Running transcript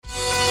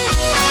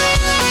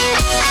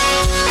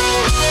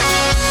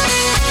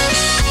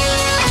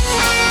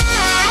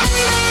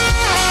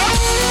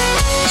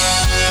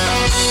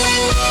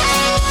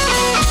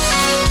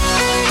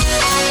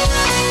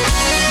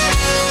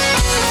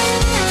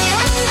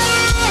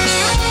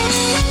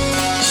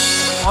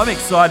I'm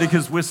excited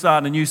because we're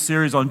starting a new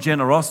series on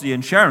generosity,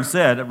 and Sharon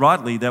said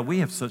rightly that we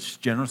have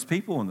such generous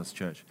people in this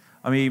church.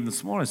 I mean, even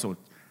this morning I saw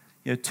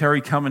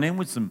Terry coming in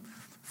with some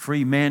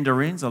free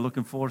mandarins. I'm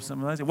looking forward to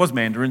some of those. It was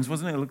mandarins,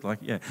 wasn't it? It looked like,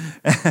 yeah.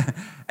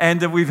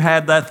 And we've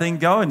had that thing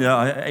going.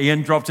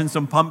 Ian dropped in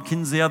some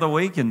pumpkins the other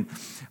week, and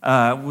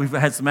we've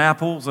had some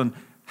apples. And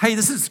hey,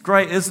 this is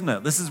great, isn't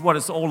it? This is what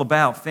it's all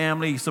about,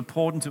 family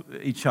supporting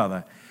each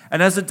other.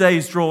 And as the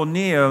days draw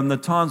near and the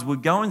times we're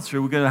going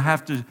through, we're going to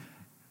have to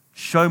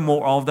show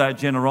more of that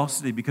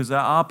generosity, because there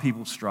are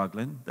people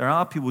struggling. There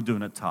are people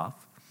doing it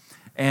tough.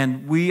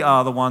 And we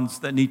are the ones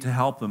that need to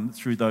help them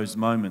through those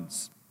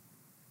moments.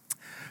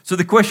 So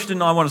the question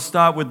I want to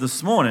start with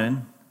this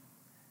morning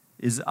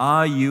is,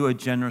 are you a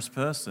generous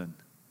person?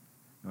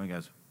 Everyone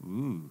goes,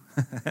 ooh.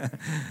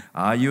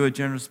 Are you a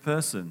generous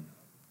person?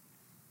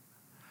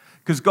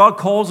 Because God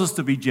calls us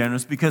to be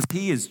generous because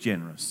He is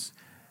generous.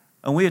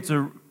 And we have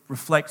to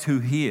reflect who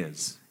He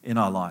is in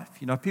our life.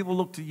 You know, people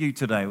look to you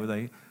today, will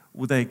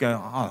they go,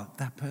 oh,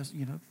 that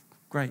person,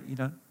 great,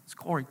 it's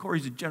Corey.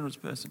 Corey's a generous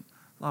person.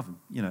 Love him,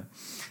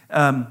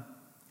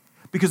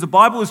 because the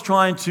Bible is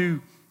trying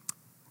to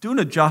do an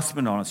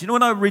adjustment on us.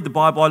 When I read the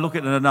Bible, I look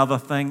at another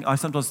thing. I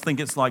sometimes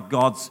think it's like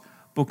God's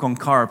book on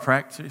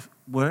chiropractic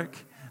work,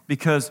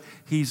 because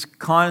He's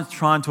kind of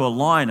trying to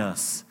align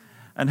us.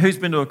 And who's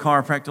been to a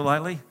chiropractor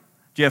lately?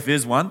 Jeff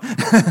is one. He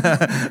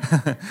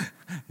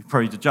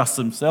probably adjusts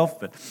himself,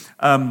 but,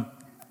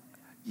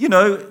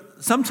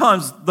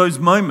 sometimes those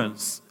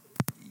moments,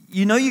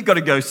 you've got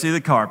to go see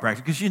the chiropractor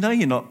because you're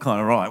not kind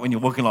of right when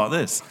you're walking like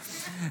this.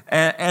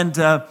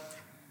 But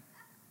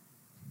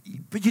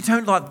you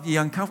don't like the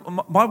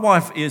uncomfortable. My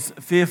wife is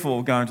fearful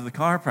of going to the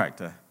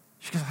chiropractor.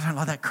 She goes, I don't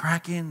like that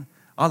cracking.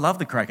 I love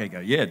the crack. I go,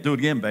 yeah, do it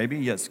again, baby.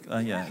 Yes,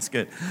 yeah, it's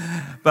good.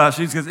 But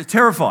she's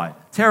terrified.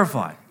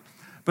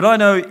 But I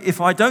know if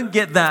I don't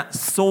get that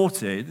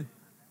sorted,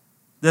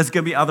 there's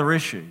going to be other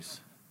issues.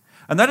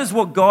 And that is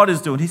what God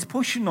is doing. He's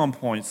pushing on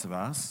points of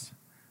us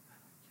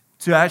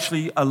to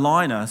actually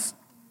align us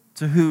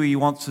to who He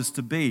wants us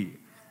to be,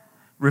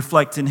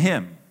 reflecting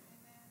Him.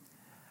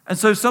 And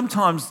so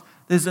sometimes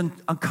there's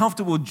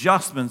uncomfortable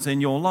adjustments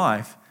in your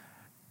life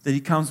that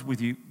He comes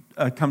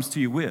to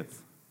you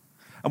with.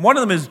 And one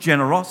of them is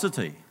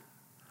generosity.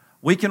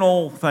 We can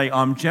all say,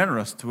 I'm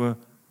generous to a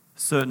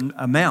certain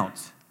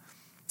amount.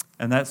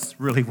 And that's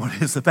really what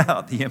it's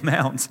about, the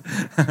amount.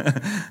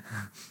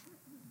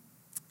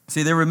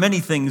 See, there are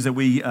many things that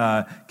we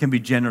can be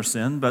generous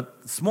in,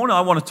 but this morning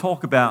I want to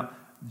talk about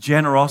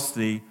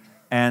generosity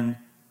and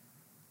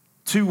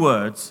two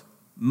words,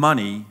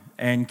 money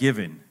and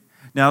giving.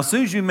 Now, as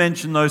soon as you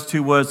mention those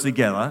two words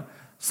together,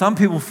 some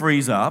people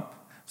freeze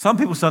up. Some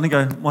people suddenly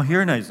go, my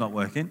hearing aid's not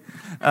working.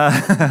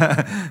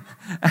 And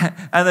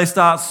they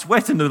start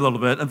sweating a little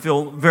bit and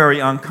feel very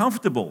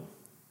uncomfortable.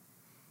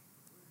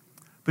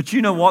 But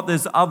you know what?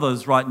 There's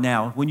others right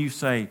now, when you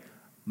say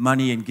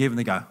money and giving,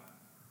 they go,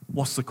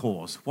 what's the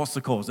cause? What's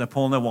the cause? They're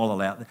pulling their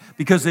wallet out.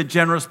 Because they're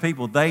generous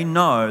people. They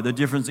know the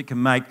difference it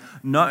can make,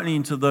 not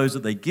only to those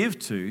that they give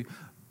to,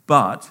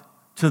 but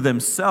to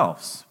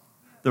themselves,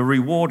 the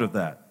reward of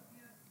that.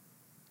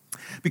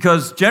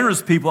 Because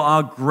generous people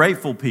are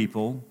grateful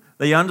people.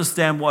 They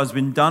understand what has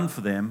been done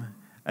for them,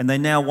 and they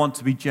now want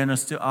to be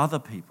generous to other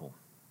people.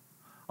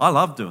 I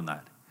love doing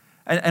that.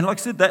 And like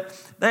I said,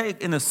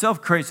 that in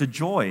itself creates a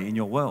joy in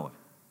your world.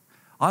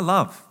 I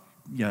love,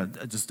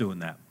 just doing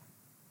that.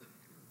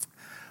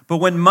 But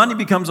when money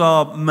becomes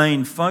our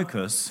main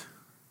focus,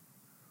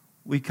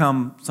 we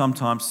become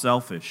sometimes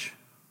selfish.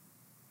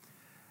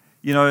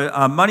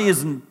 Money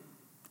isn't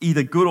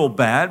either good or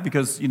bad,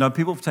 because,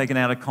 people have taken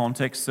out of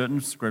context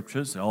certain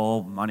scriptures.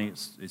 Oh, money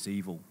is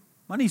evil.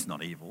 Money's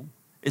not evil.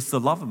 It's the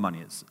love of money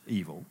that's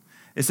evil.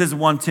 It says in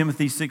 1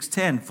 Timothy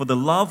 6:10, for the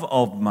love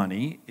of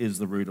money is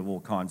the root of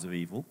all kinds of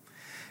evil.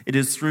 It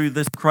is through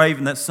this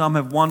craving that some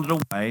have wandered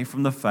away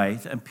from the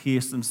faith and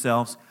pierced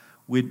themselves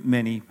with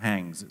many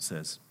pangs, it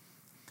says.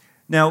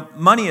 Now,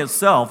 money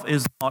itself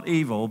is not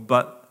evil,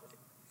 but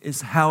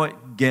it's how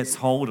it gets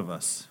hold of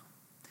us.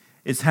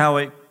 It's how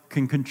it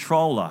can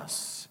control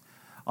us,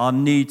 our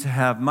need to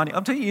have money.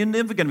 I'm telling you, you're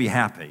never going to be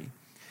happy.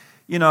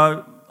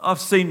 I've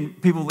seen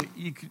people,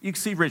 you can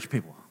see rich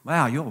people.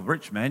 Wow, you're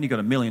rich, man. You got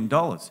 $1 million.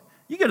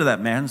 You go to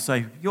that man and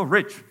say, you're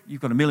rich.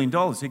 You've got $1 million.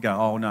 He'd go,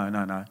 oh,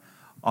 no.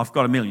 I've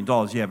got $1 million,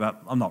 yeah, but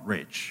I'm not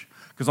rich.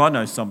 Because I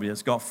know somebody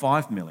that's got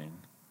 5 million.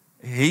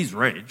 He's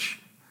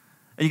rich.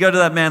 And you go to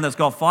that man that's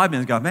got 5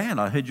 million and go, man,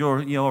 I heard you're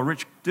a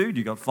rich dude.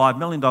 You got $5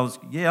 million.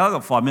 Yeah, I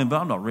got 5 million,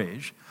 but I'm not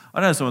rich. I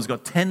know someone's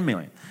got 10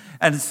 million.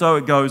 And so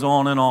it goes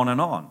on and on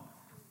and on.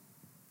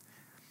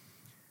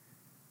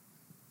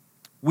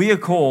 We are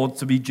called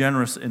to be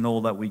generous in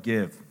all that we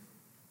give,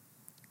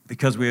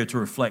 because we are to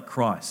reflect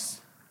Christ.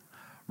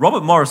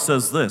 Robert Morris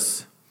says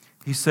this.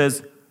 He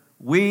says,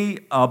 we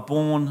are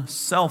born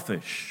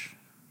selfish.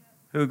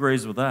 Who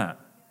agrees with that?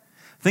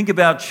 Think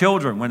about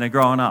children when they're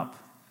growing up.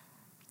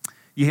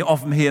 You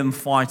often hear them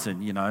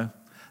fighting,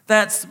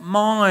 That's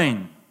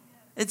mine.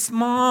 It's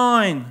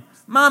mine.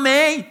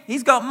 Mummy,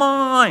 he's got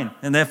mine.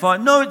 And they're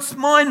fine. No, it's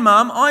mine,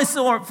 Mum. I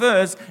saw it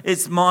first.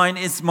 It's mine,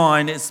 it's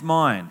mine, it's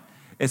mine.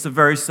 It's a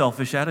very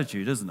selfish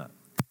attitude, isn't it?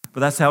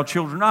 But that's how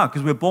children are,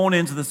 because we're born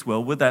into this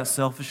world with that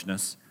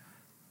selfishness.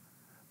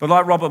 But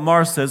like Robert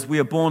Morris says, we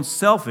are born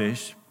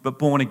selfish, but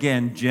born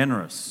again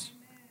generous.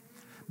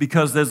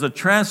 Because there's a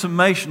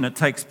transformation that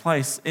takes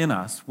place in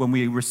us when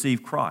we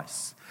receive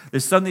Christ.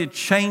 There's something that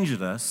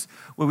changes us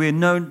where we're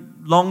no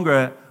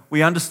longer,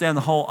 we understand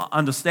the whole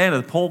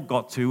understanding that Paul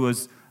got to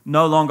was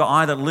no longer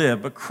I that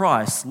live, but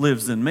Christ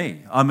lives in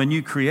me. I'm a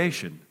new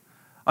creation.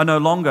 I no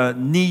longer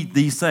need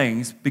these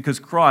things because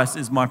Christ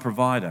is my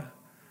provider.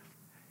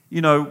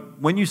 You know,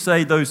 when you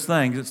say those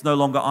things, it's no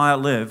longer I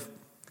that live,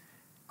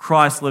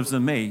 Christ lives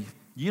in me,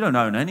 you don't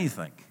own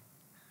anything.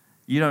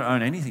 You don't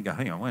own anything. Go,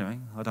 hang on, wait a minute,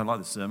 I don't like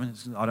this sermon.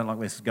 I don't like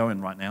where this is going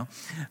right now.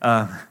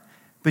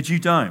 But you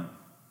don't.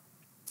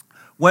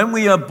 When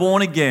we are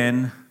born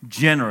again,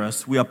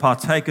 generous, we are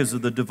partakers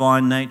of the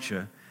divine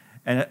nature.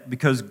 And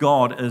because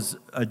God is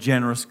a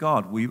generous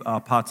God, we are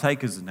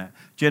partakers in that.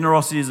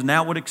 Generosity is an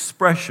outward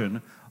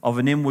expression of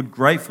an inward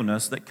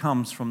gratefulness that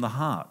comes from the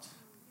heart.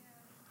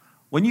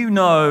 When you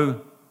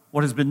know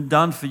what has been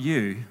done for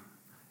you,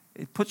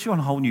 it puts you on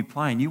a whole new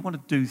plane. You want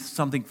to do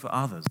something for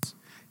others.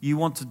 You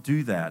want to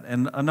do that.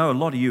 And I know a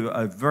lot of you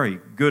are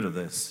very good at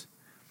this.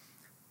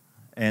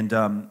 And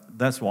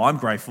that's why I'm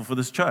grateful for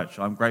this church.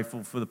 I'm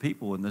grateful for the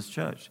people in this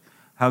church.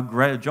 How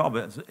great a job.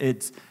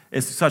 It's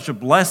such a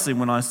blessing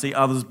when I see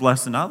others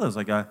blessing others.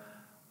 I go,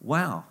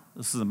 wow,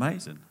 this is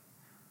amazing.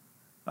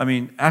 I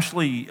mean,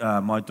 Ashley,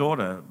 my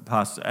daughter,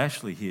 Pastor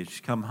Ashley here,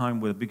 she come home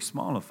with a big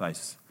smile on her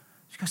face.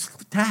 She goes,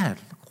 Dad,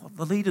 look what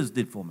the leaders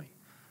did for me.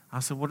 I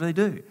said, what did they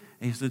do?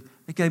 And he said,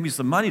 they gave me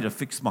some money to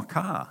fix my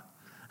car.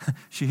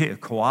 She hit a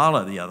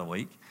koala the other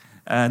week.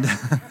 And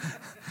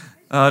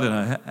I don't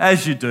know,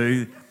 as you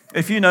do,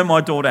 if you know my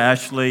daughter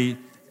Ashley,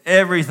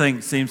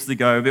 everything seems to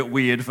go a bit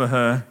weird for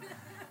her.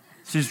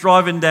 She's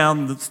driving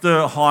down the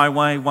Sturt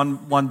Highway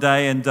one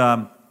day and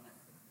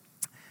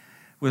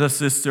with her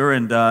sister,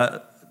 and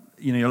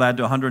you're allowed to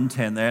do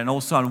 110 there, and all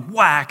of a sudden,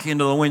 whack,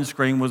 into the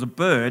windscreen was a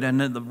bird, and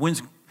then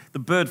the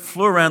bird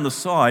flew around the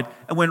side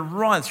and went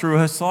right through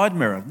her side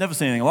mirror. I've never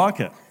seen anything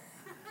like it.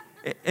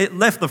 It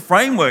left the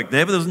framework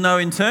there, but there was no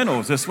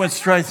internals. It just went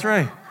straight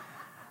through.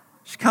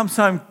 She comes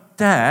home,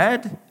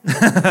 Dad.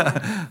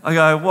 I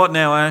go, what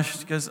now, Ash?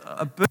 She goes,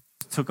 a bird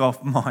took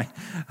off my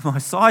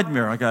side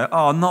mirror. I go,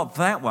 oh, not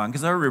that one,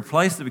 because I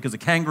replaced it because a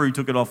kangaroo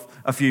took it off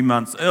a few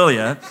months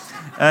earlier.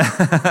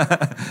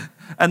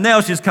 And now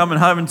she's coming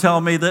home and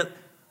telling me that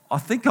I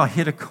think I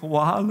hit a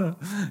koala,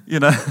 you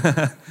know.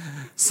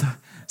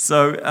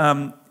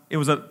 So it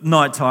was at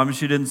night time and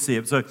she didn't see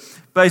it. So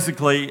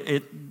basically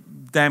it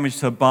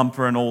damaged her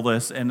bumper and all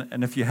this.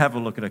 And if you have a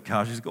look at her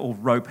car, she's got all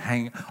rope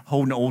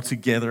holding it all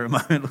together at the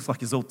moment. It looks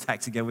like it's all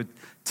tacked together with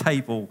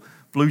tape or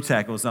blue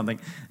tack or something.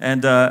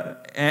 And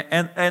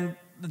the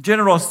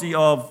generosity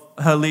of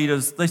her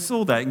leaders, they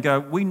saw that and go,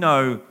 we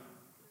know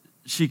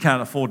she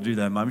can't afford to do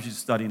that at the moment. She's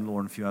studying law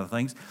and a few other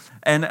things.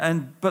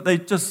 But they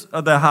just, out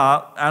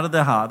of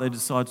their heart, they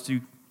decided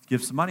to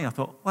give some money. I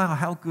thought, wow,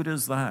 how good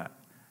is that?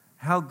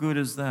 How good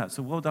is that?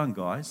 So well done,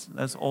 guys.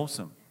 That's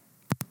awesome.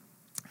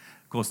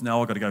 Of course,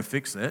 now I've got to go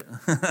fix it.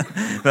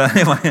 But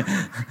anyway,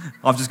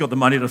 I've just got the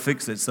money to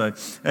fix it. So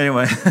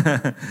anyway.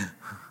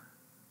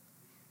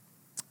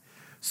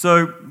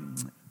 So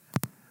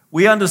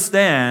we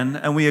understand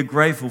and we are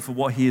grateful for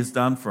what he has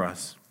done for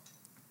us.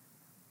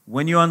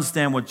 When you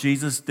understand what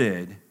Jesus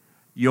did,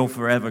 you're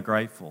forever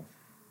grateful.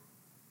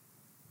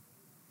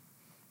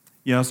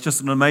 You know, it's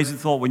just an amazing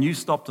thought when you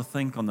stop to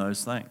think on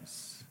those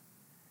things.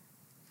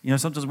 You know,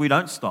 sometimes we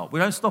don't stop. We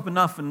don't stop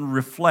enough and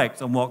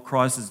reflect on what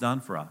Christ has done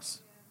for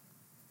us.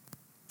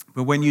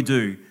 But when you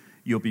do,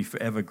 you'll be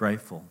forever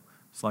grateful.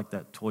 It's like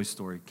that Toy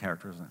Story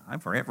character, isn't it? I'm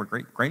forever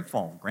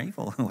grateful,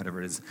 whatever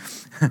it is.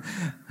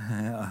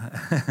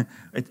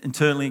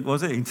 Internally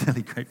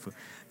grateful?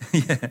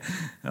 Yeah,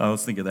 I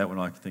was thinking of that when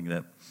I think of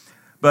that.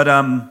 But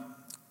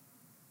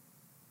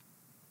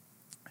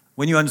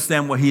when you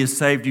understand what he has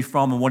saved you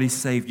from and what he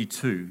saved you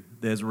to,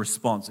 there's a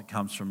response that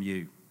comes from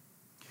you.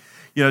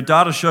 You know,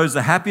 data shows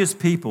the happiest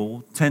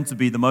people tend to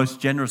be the most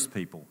generous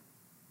people.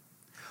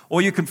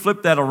 Or you can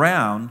flip that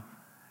around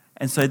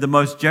and say the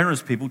most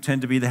generous people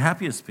tend to be the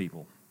happiest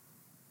people.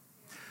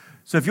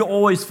 So if you're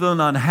always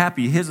feeling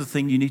unhappy, here's the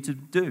thing you need to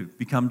do.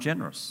 Become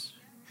generous.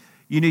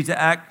 You need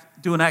to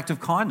do an act of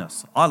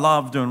kindness. I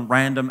love doing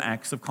random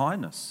acts of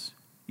kindness.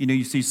 You know,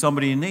 you see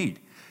somebody in need.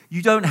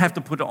 You don't have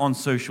to put it on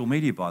social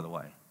media, by the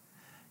way.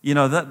 You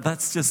know,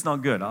 that's just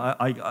not good.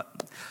 I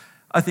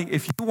think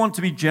if you want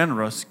to be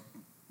generous,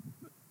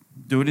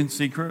 do it in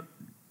secret.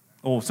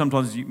 Or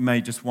sometimes you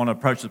may just want to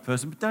approach the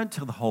person, but don't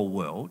tell the whole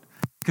world,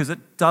 because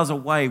it does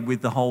away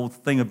with the whole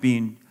thing of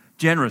being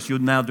generous. You're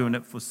now doing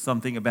it for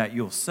something about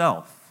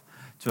yourself,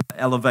 to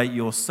elevate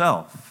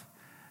yourself.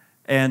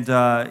 And,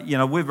 you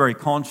know, we're very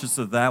conscious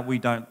of that. We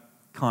don't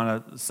kind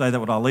of say that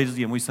with our leaders,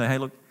 and we say, hey,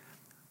 look,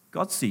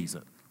 God sees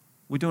it.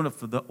 We're doing it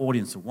for the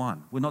audience of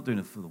one. We're not doing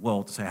it for the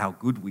world to say how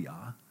good we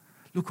are.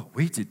 Look what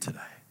we did today.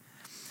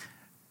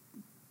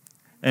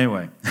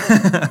 Anyway,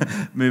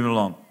 moving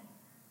along.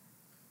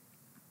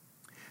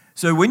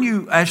 So when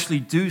you actually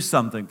do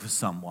something for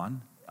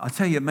someone, I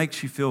tell you, it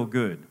makes you feel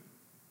good.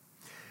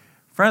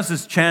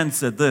 Francis Chan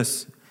said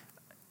this.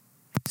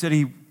 He said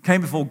he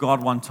came before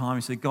God one time.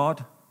 He said,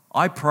 God,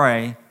 I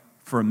pray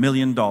for $1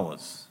 million.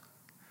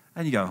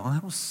 And you go, oh,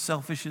 how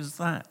selfish is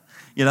that?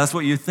 That's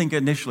what you think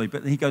initially.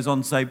 But he goes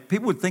on to say,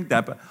 people would think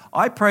that, but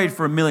I prayed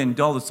for $1 million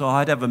so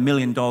I'd have $1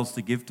 million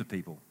to give to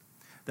people.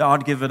 That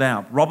I'd give it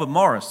out. Robert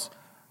Morris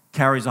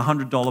carries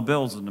 $100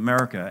 bills in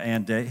America,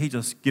 and he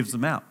just gives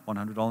them out,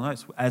 $100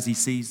 notes, as he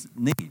sees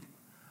need.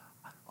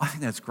 I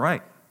think that's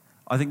great.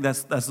 I think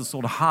that's the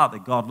sort of heart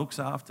that God looks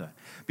after,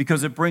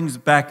 because it brings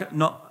back, it's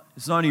not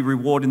only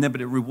reward in there,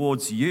 but it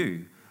rewards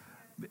you.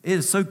 It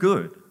is so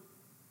good.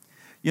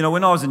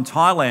 When I was in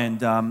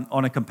Thailand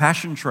on a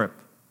compassion trip,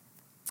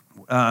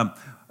 a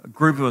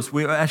group of us,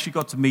 we actually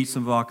got to meet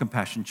some of our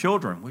compassion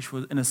children, which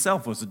was in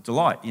itself was a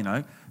delight,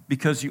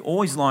 because you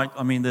always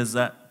there's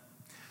that.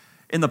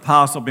 In the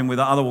past, I've been with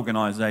other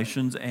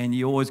organizations, and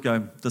you always go,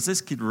 does this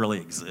kid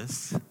really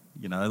exist?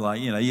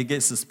 You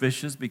get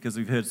suspicious because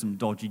we've heard some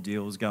dodgy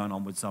deals going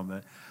on with some of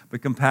it.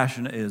 But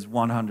compassion is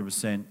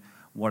 100%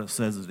 what it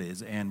says it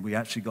is, and we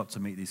actually got to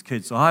meet these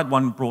kids. So I had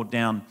one brought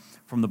down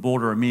from the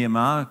border of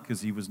Myanmar because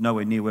he was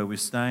nowhere near where we were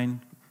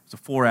staying. It's a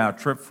 4-hour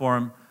trip for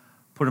him.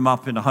 Put him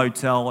up in a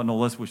hotel and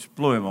all this, which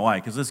blew him away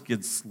because this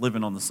kid's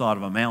living on the side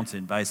of a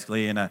mountain,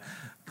 basically, in a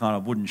kind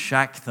of wooden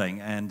shack thing.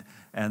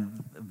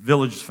 And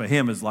village for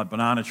him is like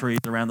banana trees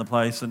around the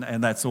place,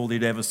 and that's all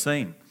he'd ever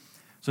seen.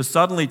 So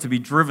suddenly to be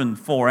driven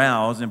 4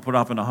 hours and put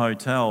up in a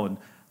hotel and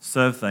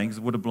serve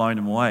things would have blown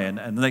him away. And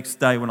the next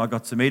day when I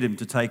got to meet him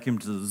to take him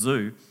to the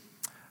zoo,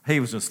 he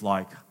was just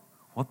like,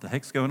 what the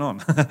heck's going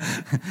on?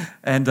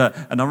 and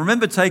I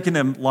remember taking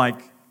him, like,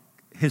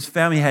 his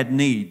family had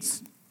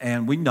needs,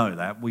 and we know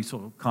that. We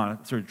sort of kind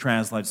of, through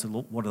translators, said,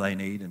 look, what do they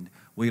need? And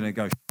we're going to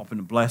go shopping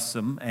and bless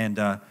them. And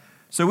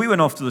so we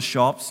went off to the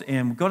shops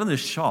and got in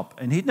this shop,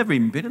 and he'd never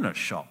even been in a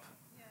shop.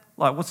 Yeah.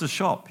 Like, what's a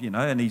shop,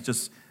 And he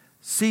just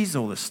sees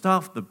all this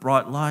stuff, the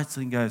bright lights,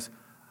 and goes,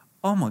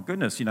 oh my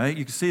goodness, you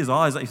can see his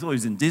eyes, he thought he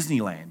was in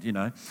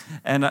Disneyland,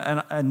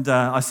 And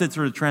I said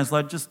through the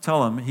translator, just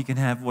tell him he can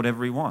have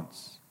whatever he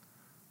wants.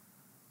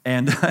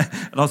 And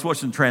I was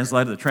watching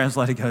the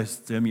translator goes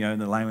to him, in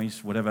the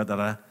language, whatever,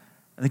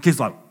 and the kid's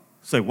like,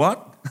 say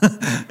what?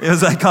 It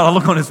was that kind of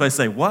look on his face,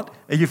 say what?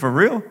 Are you for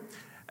real?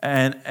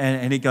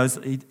 And he goes,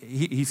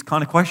 he's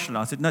kind of questioning.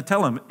 I said, no,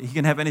 tell him he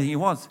can have anything he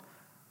wants.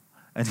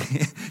 And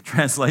he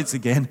translates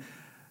again.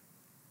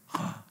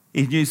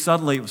 He knew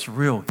suddenly it was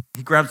real.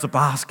 He grabs the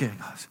basket and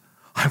goes,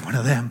 I have one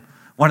of them.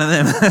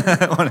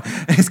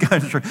 And he's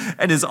going through,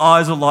 and his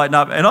eyes are lighting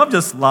up. And I'm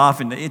just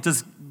laughing. It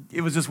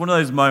was just one of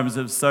those moments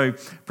that was so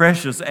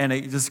precious. And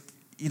it just,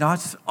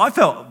 I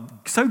felt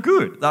so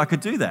good that I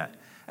could do that.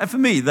 And for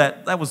me,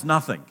 that was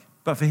nothing.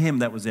 But for him,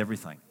 that was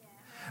everything.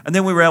 And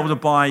then we were able to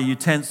buy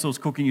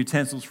cooking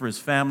utensils for his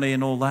family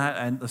and all that,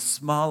 and the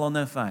smile on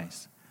their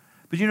face.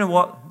 But you know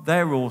what?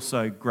 They were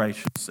also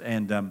gracious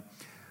and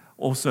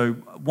also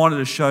wanted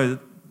to show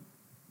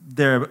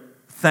their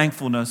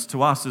thankfulness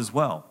to us as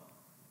well.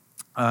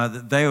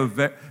 They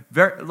were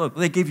very, look,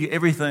 they give you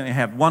everything they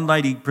have. One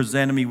lady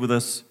presented me with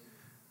this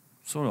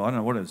sort of, I don't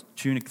know what it is,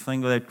 tunic thing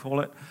they'd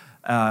call it.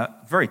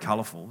 Very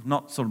colourful,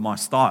 not sort of my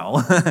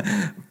style.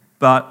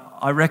 But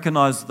I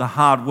recognized the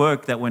hard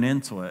work that went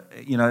into it.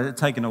 It'd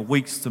taken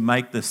weeks to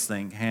make this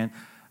thing. And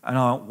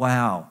I went,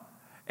 wow.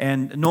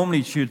 And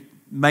normally she'd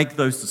make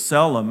those to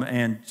sell them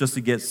and just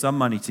to get some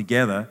money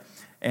together.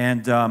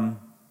 And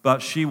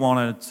but she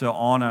wanted to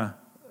honor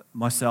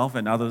myself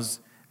and others,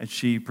 and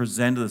she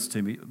presented this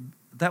to me.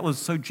 That was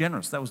so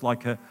generous. That was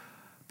like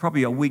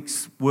probably a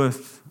week's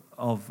worth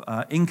of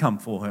income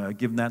for her,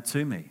 giving that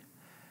to me.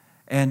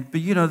 But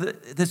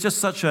there's just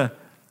such a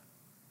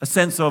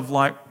sense of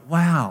like,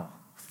 wow,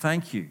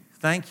 thank you.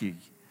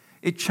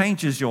 It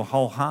changes your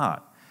whole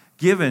heart.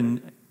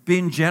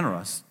 Being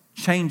generous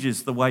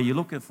changes the way you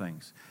look at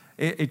things.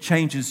 It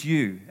changes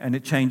you, and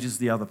it changes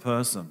the other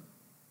person.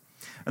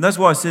 And that's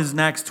why it says in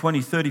Acts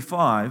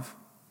 20:35,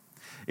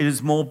 it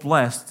is more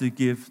blessed to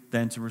give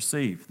than to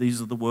receive.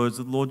 These are the words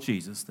of the Lord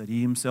Jesus that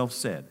he himself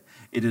said.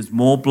 It is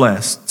more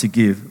blessed to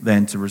give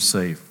than to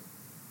receive.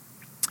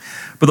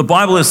 But the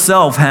Bible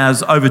itself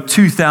has over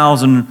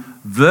 2,000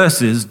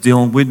 verses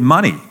dealing with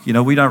money.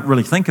 We don't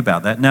really think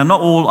about that. Now,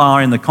 not all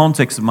are in the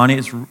context of money.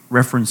 It's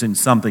referencing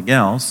something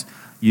else,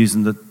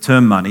 using the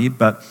term money.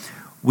 But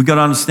we've got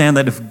to understand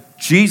that if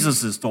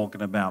Jesus is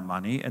talking about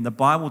money and the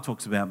Bible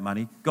talks about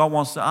money, God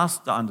wants us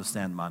to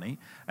understand money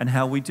and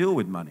how we deal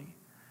with money.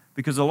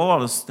 Because a lot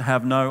of us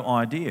have no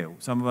idea.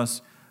 Some of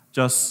us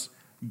just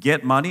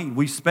get money,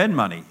 we spend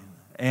money,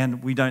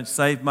 and we don't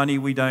save money,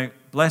 we don't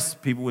bless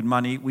people with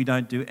money, we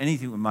don't do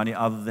anything with money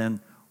other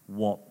than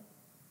what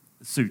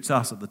suits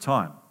us at the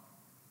time.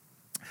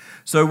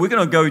 So we're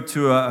going to go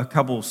to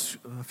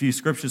a few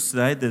scriptures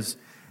today.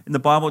 In the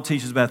Bible, it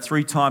teaches about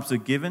 3 types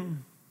of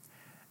giving,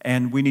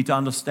 and we need to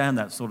understand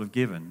that sort of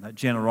giving, that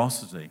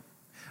generosity.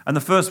 And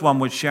the first one,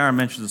 which Sharon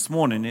mentioned this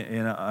morning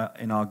in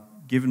our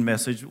given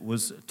message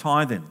was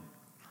tithing.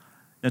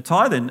 Now,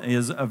 tithing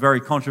is a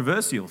very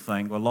controversial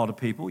thing with a lot of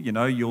people. You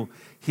know, you'll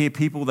hear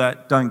people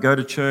that don't go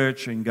to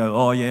church and go,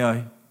 oh,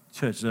 yeah,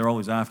 church, they're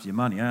always after your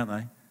money, aren't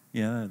they?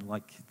 Yeah,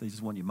 like they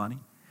just want your money.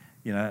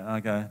 You know, I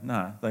go,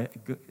 no,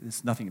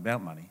 it's nothing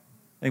about money.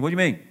 Hey, what do you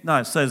mean? No,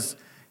 it says,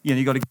 you know,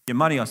 you got to give your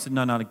money. I said,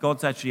 no,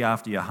 God's actually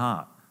after your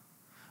heart.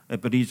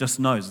 But he just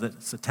knows that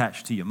it's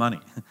attached to your money.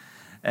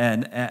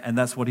 And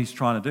that's what he's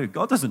trying to do.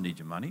 God doesn't need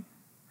your money.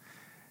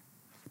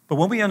 But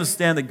when we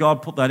understand that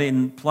God put that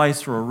in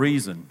place for a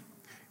reason,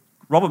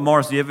 Robert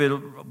Morris, you ever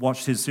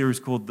watched his series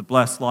called The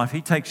Blessed Life?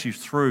 He takes you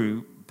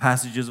through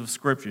passages of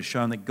Scripture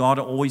showing that God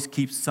always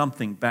keeps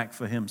something back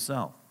for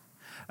himself.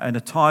 And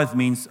a tithe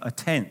means a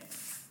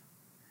tenth.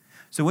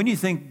 So when you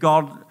think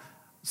God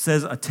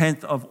says a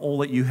tenth of all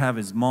that you have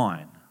is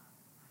mine,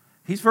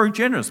 he's very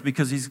generous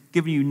because he's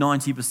given you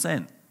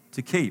 90%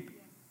 to keep.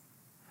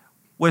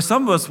 Where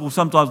some of us will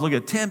sometimes look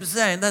at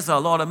 10%, that's a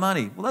lot of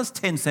money. Well, that's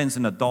 10 cents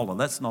in a dollar.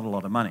 That's not a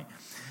lot of money.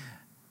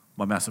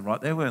 My maths are right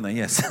there, weren't they?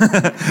 Yes.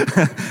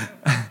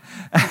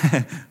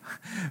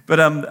 But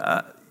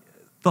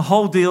the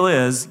whole deal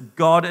is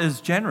God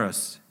is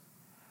generous.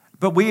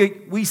 But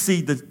we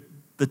see the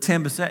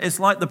 10%. It's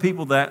like the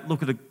people that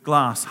look at a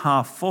glass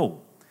half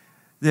full.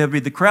 There'll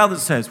be the crowd that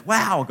says,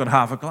 wow, I've got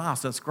half a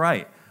glass, that's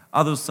great.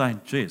 Others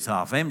saying, gee, it's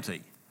half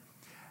empty.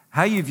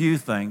 How you view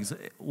things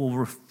will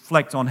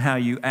reflect on how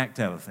you act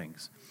out of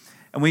things.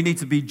 And we need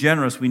to be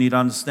generous. We need to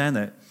understand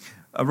that.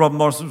 Rob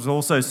Morris was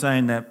also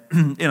saying that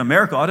in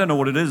America, I don't know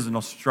what it is in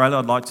Australia,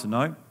 I'd like to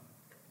know.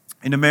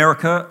 In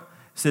America,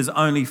 it says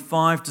only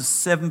 5 to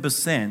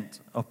 7%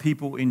 of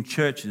people in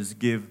churches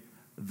give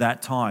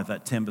that tithe,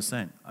 that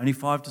 10%. Only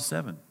 5 to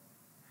 7.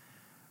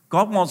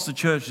 God wants the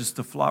churches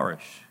to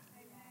flourish.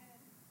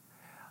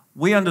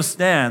 We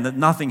understand that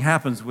nothing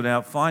happens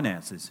without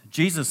finances.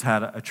 Jesus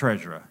had a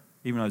treasurer,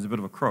 even though he's a bit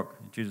of a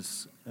crook.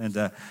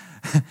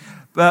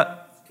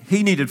 But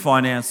he needed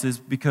finances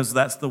because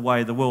that's the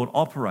way the world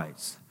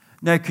operates.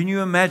 Now, can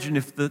you imagine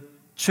if the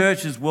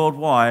churches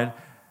worldwide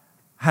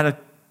had a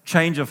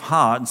change of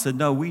heart and said,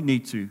 no, we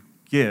need to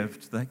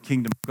give to the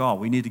kingdom of God.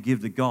 We need to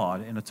give to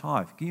God in a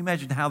tithe. Can you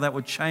imagine how that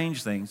would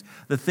change things?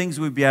 The things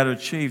we'd be able to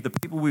achieve, the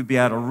people we'd be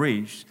able to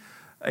reach,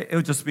 it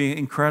would just be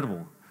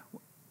incredible.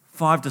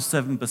 5 to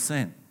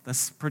 7%.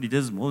 That's pretty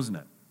dismal, isn't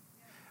it?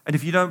 And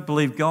if you don't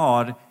believe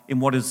God in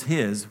what is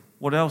his,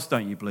 what else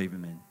don't you believe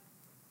him in?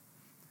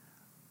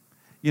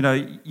 You know,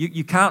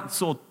 you can't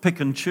sort of pick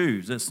and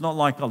choose. It's not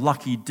like a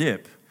lucky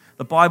dip.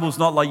 The Bible's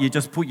not like you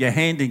just put your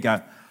hand in and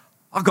go,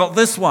 I got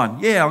this one.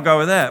 Yeah, I'll go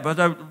with that. But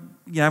I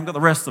haven't got the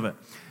rest of it.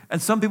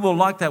 And some people are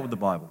like that with the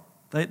Bible.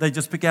 They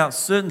just pick out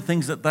certain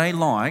things that they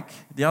like.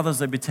 The others,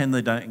 they pretend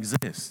they don't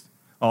exist.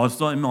 Oh, it's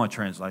not in my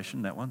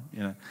translation, that one,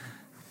 you know.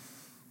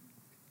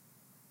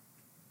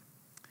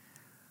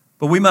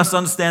 But we must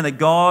understand that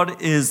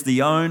God is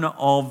the owner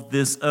of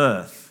this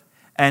earth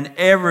and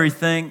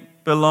everything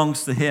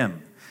belongs to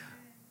him.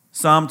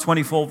 Psalm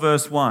 24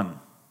 verse 1.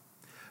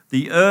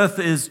 The earth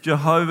is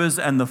Jehovah's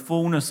and the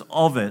fullness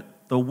of it,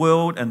 the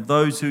world and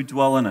those who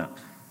dwell in it.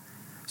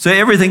 So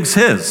everything's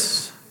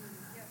his.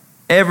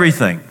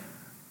 Everything.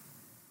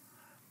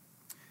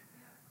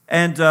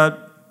 And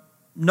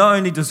not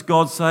only does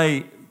God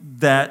say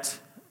that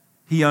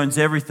he owns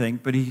everything,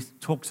 but he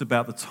talks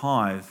about the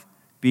tithe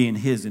being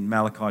his in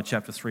Malachi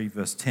chapter 3,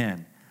 verse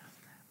 10.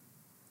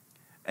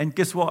 And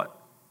guess what?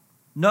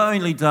 Not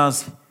only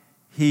does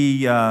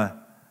he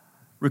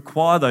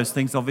require those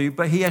things of you,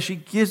 but he actually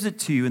gives it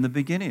to you in the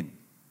beginning.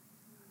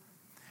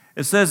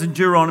 It says in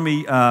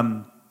Deuteronomy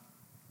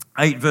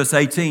 8, verse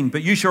 18,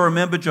 but you shall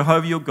remember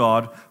Jehovah your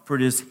God, for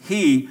it is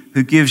he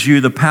who gives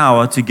you the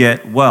power to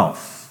get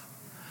wealth.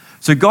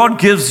 So God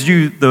gives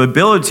you the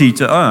ability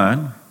to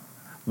earn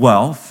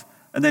wealth,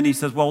 and then he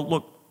says, well,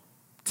 look,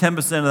 10%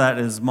 of that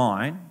is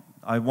mine.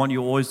 I want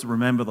you always to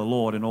remember the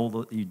Lord in all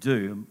that you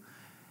do.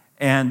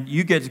 And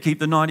you get to keep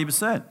the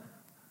 90%.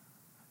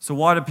 So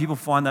why do people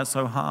find that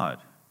so hard?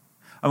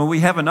 I mean, we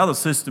have another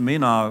system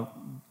in our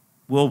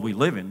world we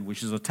live in,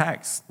 which is a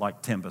tax,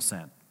 like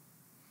 10%.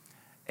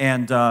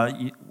 And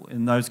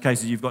in those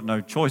cases, you've got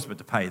no choice but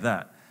to pay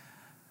that.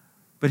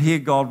 But here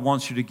God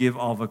wants you to give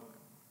of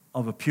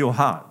a pure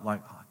heart.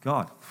 Like, oh,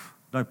 God,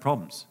 no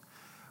problems.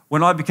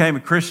 When I became a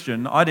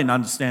Christian, I didn't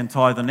understand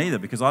tithing either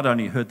because I'd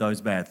only heard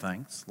those bad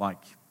things, like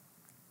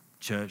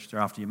church, they're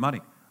after your money.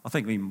 I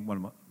think even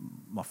one of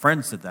my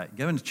friends said that. You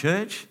go into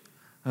church?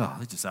 Oh,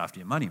 they're just after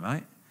your money,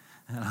 mate.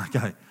 And I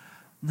go,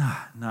 no,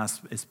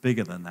 it's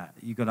bigger than that.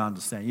 You've got to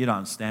understand. You don't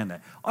understand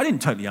that. I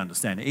didn't totally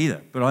understand it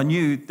either, but I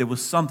knew there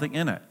was something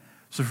in it.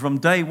 So from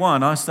day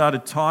one, I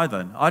started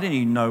tithing. I didn't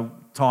even know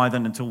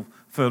tithing until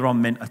further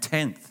on meant a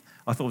tenth.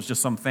 I thought it was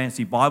just some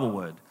fancy Bible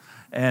word.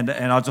 And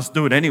I just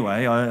do it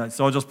anyway.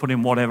 So I just put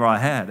in whatever I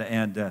had.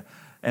 And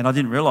I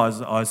didn't realize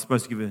I was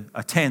supposed to give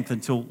a tenth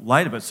until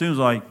later. But as soon as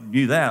I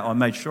knew that, I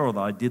made sure that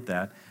I did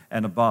that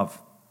and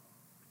above.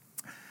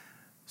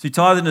 See,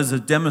 tithing is a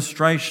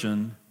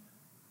demonstration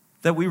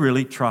that we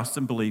really trust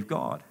and believe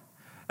God.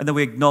 And that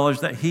we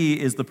acknowledge that he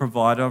is the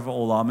provider of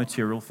all our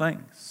material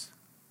things.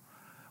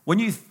 When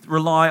you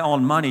rely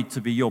on money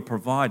to be your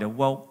provider,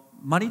 well,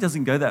 money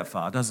doesn't go that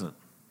far, does it?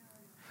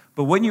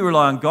 But when you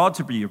rely on God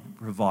to be your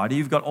provider,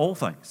 you've got all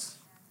things.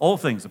 All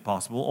things are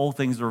possible. All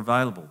things are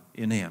available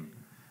in Him.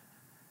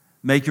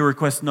 Make your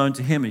request known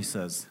to Him, He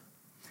says.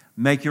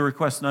 Make your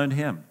request known to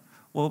Him.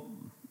 Well,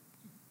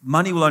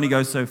 money will only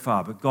go so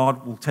far, but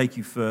God will take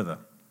you further.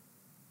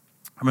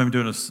 I remember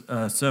doing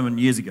a sermon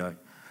years ago.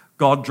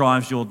 God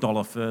drives your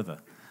dollar further.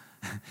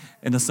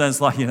 In a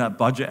sense, like,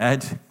 budget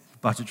ad,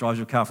 budget drives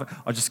your car further.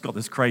 I just got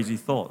this crazy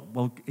thought.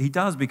 Well, He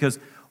does, because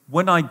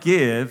when I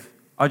give,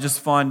 I just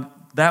find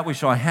that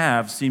which I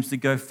have seems to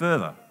go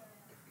further.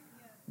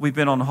 We've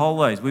been on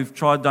holidays. We've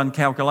done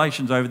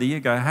calculations over the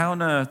year. Go, how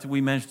on earth did we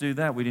manage to do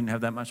that? We didn't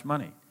have that much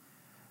money.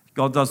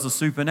 God does the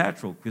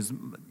supernatural, because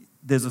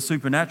there's a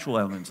supernatural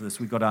element to this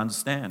we've got to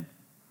understand.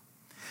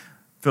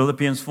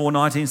 Philippians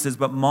 4:19 says,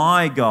 but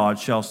my God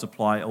shall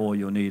supply all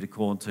your need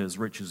according to His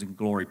riches and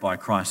glory by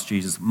Christ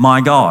Jesus.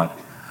 My God.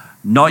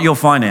 Not your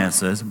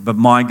finances, but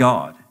my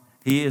God.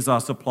 He is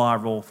our supplier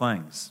of all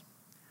things.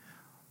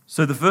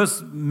 So the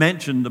first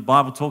mention the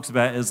Bible talks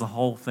about is the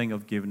whole thing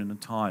of giving in the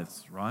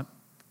tithes, right?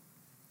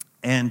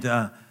 And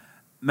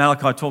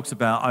Malachi talks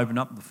about opening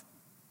up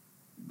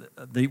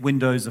the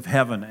windows of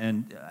heaven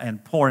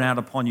and pouring out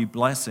upon you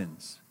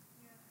blessings.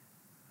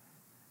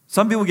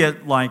 Some people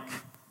get like,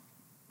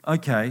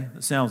 okay,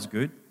 that sounds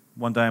good.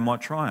 One day I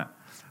might try it.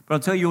 But I'll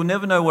tell you, you'll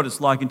never know what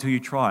it's like until you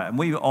try it.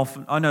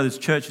 And I know there's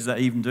churches that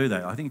even do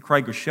that. I think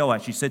Craig Rochelle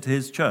actually said to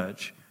his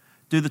church,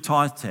 do the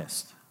tithe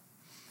test.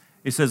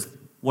 He says,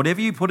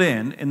 whatever you put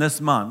in this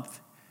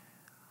month,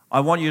 I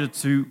want you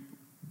to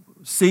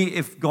see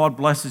if God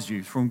blesses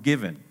you from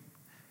giving.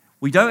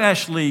 We don't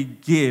actually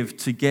give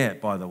to get,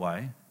 by the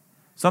way.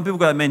 Some people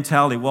got that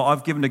mentality, well,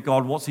 I've given to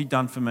God, what's He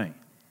done for me?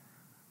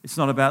 It's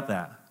not about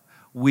that.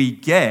 We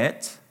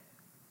get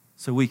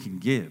so we can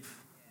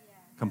give.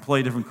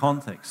 Completely different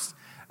context.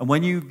 And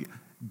when you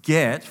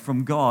get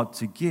from God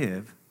to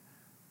give,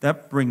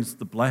 that brings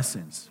the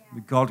blessings.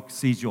 God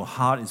sees your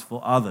heart is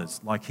for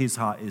others, like His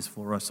heart is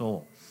for us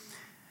all.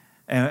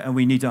 And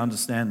we need to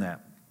understand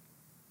that.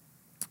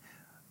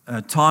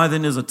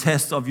 Tithing is a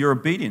test of your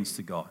obedience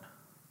to God.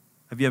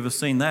 Have you ever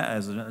seen that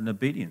as an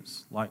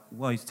obedience? Like,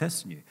 well, He's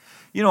testing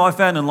you. I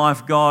found in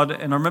life God,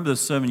 and I remember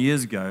this sermon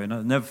years ago, and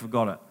I never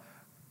forgot it.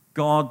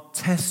 God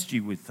tests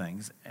you with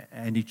things,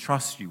 and He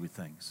trusts you with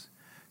things.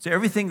 So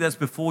everything that's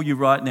before you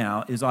right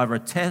now is either a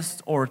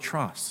test or a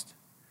trust.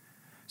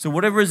 So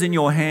whatever is in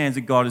your hands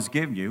that God has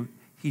given you,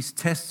 He's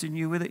testing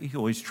you with it,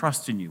 or He's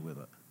trusting you with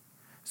it.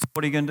 So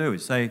what are you going to do?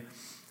 Say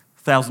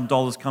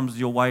 $1,000 comes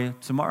your way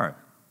tomorrow.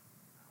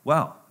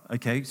 Well,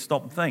 okay,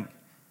 stop and think.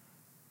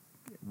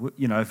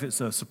 If it's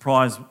a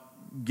surprise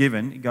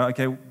given, you go,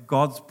 okay,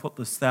 God's put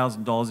this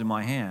 $1,000 in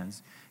my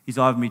hands. He's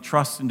either me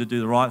trusting to do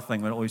the right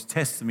thing, but always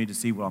testing me to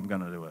see what I'm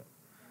going to do it.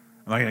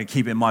 Am I going to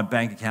keep it in my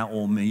bank account,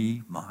 or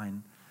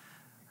mine?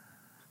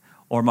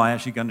 Or am I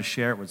actually going to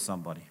share it with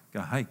somebody?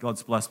 Go, hey,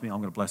 God's blessed me, I'm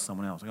going to bless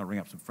someone else. I'm going to ring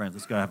up some friends,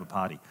 let's go have a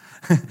party.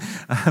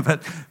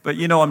 but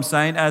you know what I'm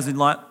saying? As in,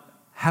 like,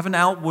 have an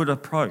outward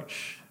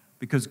approach,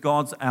 because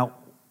God's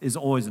is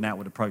always an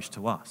outward approach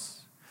to us.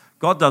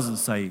 God doesn't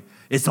say,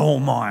 it's all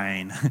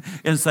mine. He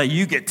doesn't say,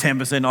 you get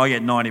 10%, I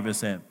get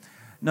 90%.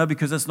 No,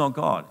 because that's not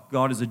God.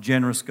 God is a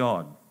generous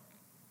God.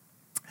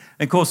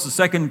 And of course, the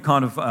second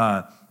kind of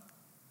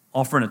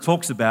offering it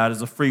talks about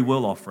is a free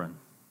will offering.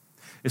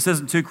 It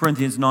says in 2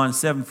 Corinthians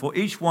 9:7, for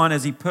each one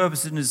as he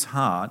purposes in his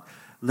heart,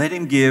 let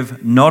him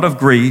give, not of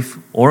grief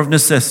or of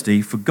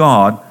necessity, for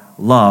God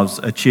loves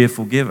a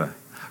cheerful giver.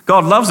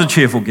 God loves a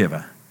cheerful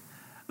giver.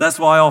 That's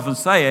why I often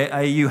say,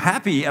 are you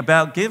happy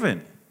about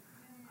giving?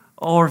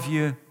 Or if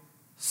you're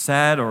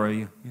sad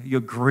or you're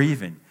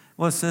grieving.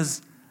 Well, it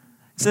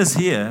says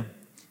here,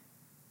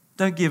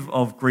 don't give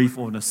of grief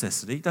or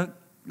necessity.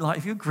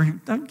 If you're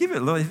grieving, don't give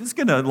it. If it's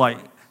gonna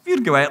if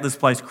you go out this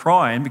place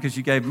crying because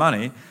you gave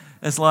money,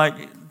 it's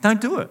like, don't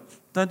do it.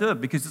 Don't do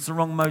it, because it's the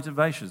wrong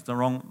motivation. It's the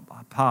wrong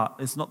part.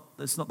 It's not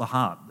the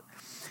heart.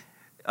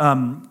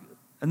 And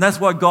that's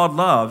why God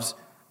loves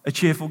a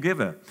cheerful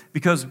giver.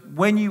 Because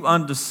when you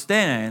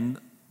understand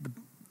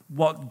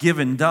what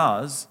giving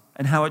does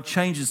and how it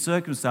changes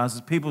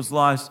circumstances, people's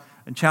lives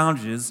and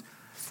challenges,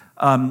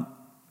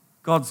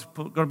 God's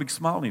got a big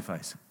smile on your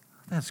face.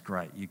 That's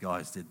great, you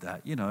guys did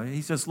that.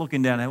 He's just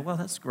looking down at, well,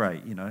 that's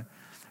great,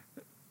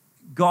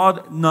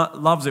 God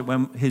loves it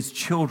when His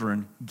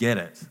children get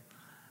it,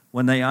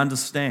 when they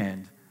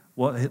understand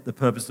what the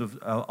purpose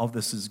of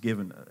this is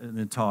given in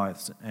the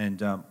tithes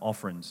and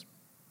offerings.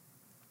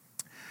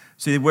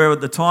 See, where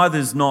the tithe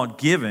is not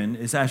given,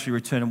 is actually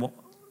returning what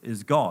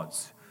is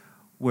God's,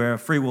 where a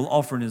free will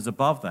offering is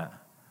above that.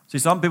 See,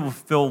 some people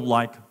feel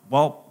like,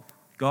 well,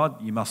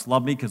 God, you must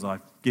love me because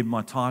I've given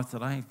my tithe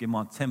today, I've given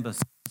my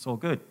 10%, it's all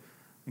good.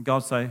 And God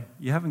say,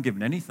 you haven't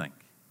given anything.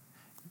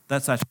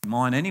 That's actually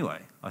mine anyway.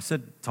 I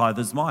said, tithe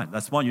is mine.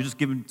 That's mine. You're just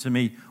giving to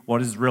me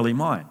what is really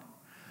mine.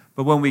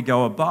 But when we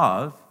go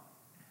above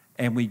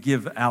and we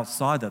give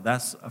outside that,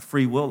 that's a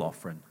free will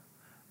offering.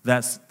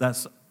 That's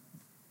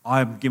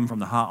I'm given from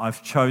the heart.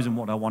 I've chosen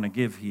what I want to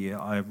give here.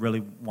 I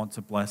really want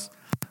to bless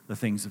the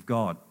things of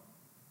God.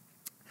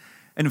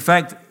 And in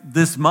fact,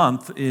 this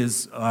month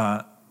is,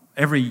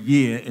 every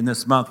year in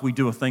this month, we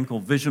do a thing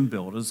called Vision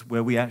Builders,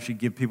 where we actually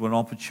give people an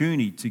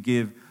opportunity to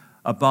give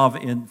above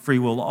in free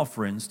will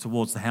offerings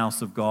towards the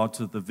house of God,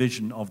 to the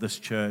vision of this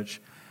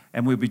church.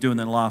 And we'll be doing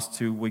that in the last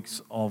 2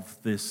 weeks of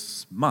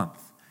this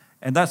month.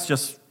 And that's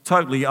just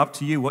totally up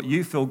to you, what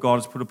you feel God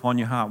has put upon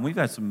your heart. And we've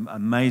had some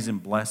amazing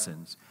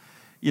blessings.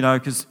 You know,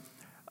 because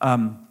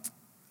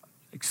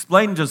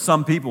explaining to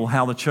some people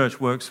how the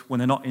church works when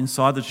they're not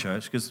inside the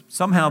church, because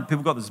somehow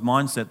people got this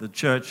mindset the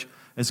church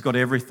has got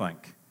everything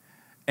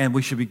and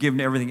we should be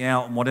giving everything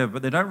out and whatever,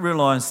 but they don't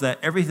realize that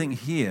everything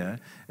here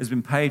has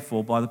been paid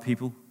for by the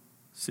people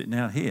sitting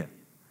out here.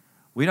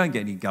 We don't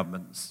get any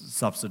government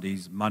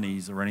subsidies,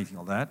 monies, or anything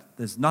like that.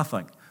 There's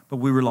nothing, but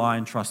we rely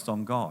and trust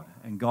on God,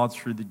 and God,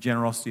 through the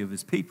generosity of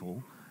his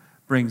people,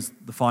 brings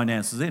the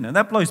finances in, and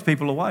that blows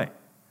people away.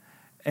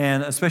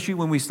 And especially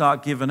when we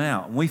start giving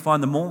out. And we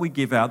find the more we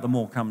give out, the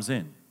more comes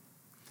in.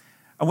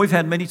 And we've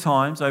had many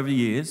times over the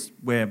years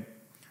where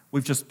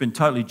we've just been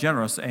totally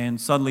generous, and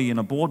suddenly in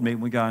a board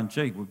meeting we're going,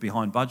 gee, we're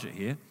behind budget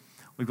here.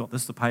 We've got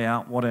this to pay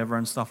out, whatever,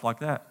 and stuff like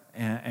that.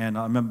 And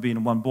I remember being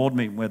in one board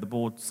meeting where the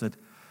board said,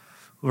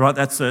 all right,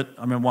 that's it.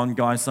 I remember one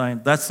guy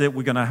saying, that's it,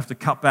 we're going to have to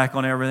cut back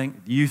on everything.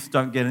 The youth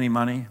don't get any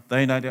money.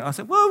 They don't. I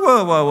said,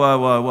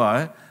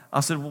 whoa. I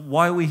said, well,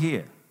 why are we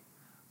here?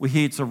 We're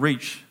here to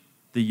reach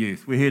the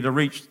youth. We're here to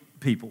reach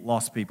people,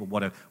 lost people,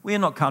 whatever. We're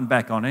not cutting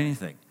back on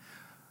anything.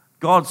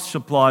 God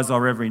supplies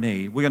our every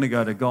need. We're going to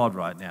go to God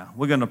right now.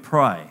 We're going to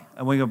pray,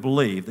 and we're going to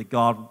believe that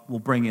God will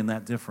bring in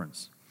that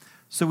difference.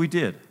 So we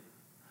did.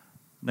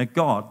 Now,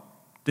 God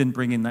didn't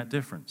bring in that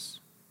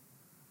difference.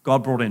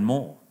 God brought in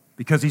more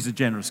because he's a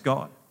generous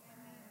God.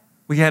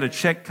 We had a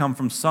check come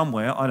from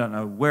somewhere, I don't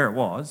know where it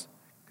was,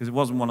 because it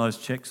wasn't one of those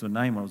checks with a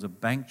name, it was a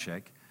bank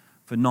check,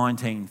 for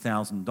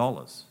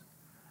 $19,000.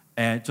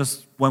 And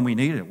just when we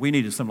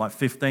needed something like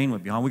 15 we're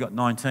behind, we got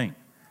 19.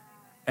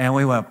 And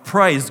we were,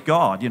 praise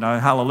God,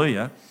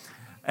 hallelujah.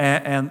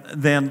 And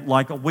then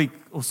like a week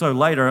or so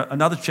later,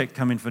 another check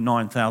come in for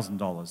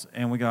 $9,000.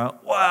 And we go,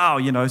 wow,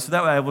 so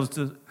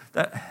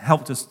that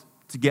helped us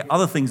to get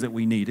other things that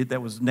we needed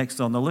that was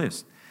next on the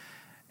list.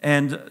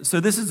 And so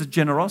this is a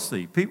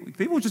generosity.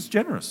 People are just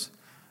generous.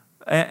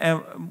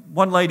 And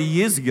one lady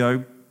years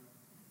ago,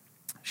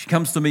 she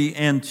comes to me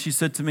and she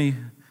said to me,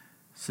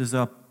 says,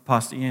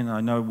 Pastor Ian,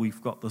 I know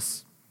we've got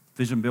this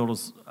Vision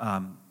Builders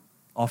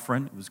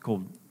offering. It was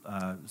called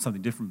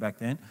something different back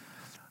then.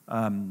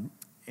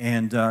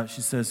 And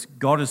she says,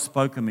 God has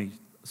spoken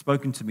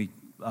to me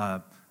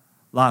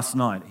last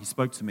night. He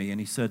spoke to me and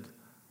he said,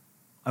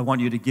 I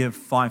want you to give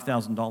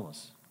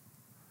 $5,000.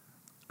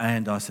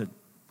 And I said,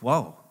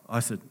 whoa. I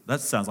said,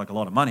 that sounds like a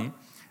lot of money.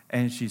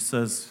 And she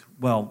says,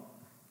 well,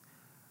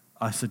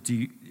 I said, do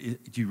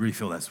you really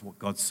feel that's what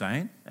God's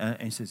saying?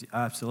 And he says,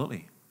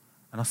 absolutely.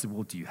 And I said,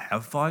 well, do you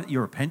have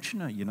you're a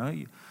pensioner,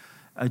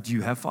 do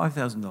you have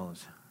 $5,000?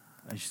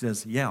 And she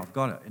says, yeah, I've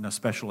got it in a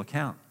special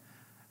account.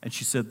 And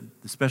she said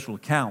the special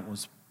account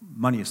was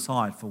money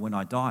aside for when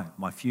I die,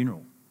 my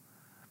funeral.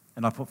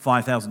 And I put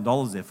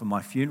 $5,000 there for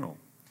my funeral.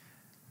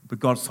 But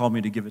God's told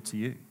me to give it to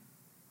you.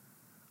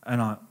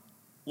 And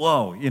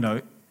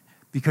whoa,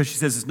 because she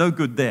says there's no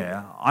good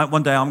there.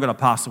 One day I'm going to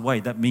pass away.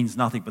 That means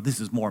nothing, but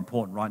this is more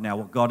important right now.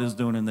 What God is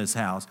doing in this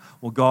house,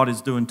 what God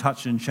is doing,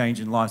 touching and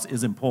changing lives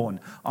is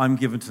important. I'm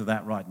given to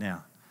that right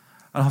now.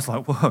 And I was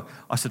like, whoa.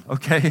 I said,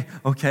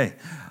 okay.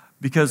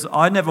 Because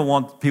I never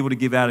want people to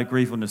give out of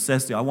grief or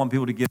necessity. I want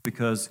people to give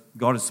because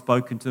God has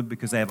spoken to them,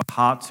 because they have a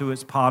heart to it.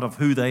 It's part of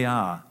who they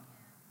are.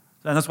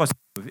 And that's why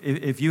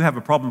if you have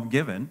a problem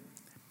giving,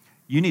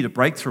 you need a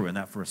breakthrough in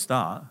that for a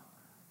start.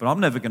 But I'm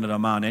never going to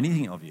demand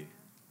anything of you.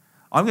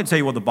 I'm going to tell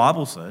you what the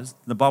Bible says.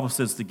 The Bible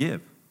says to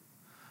give.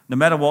 No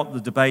matter what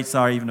the debates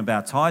are even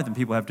about tithing,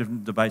 people have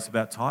different debates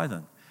about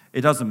tithing.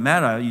 It doesn't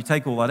matter. You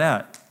take all that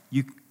out.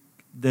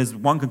 There's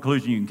one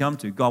conclusion you can come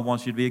to. God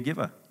wants you to be a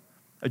giver,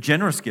 a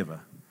generous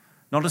giver,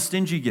 not a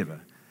stingy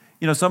giver.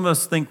 Some of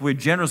us think we're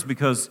generous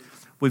because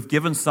we've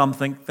given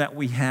something that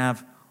we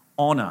have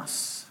on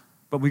us,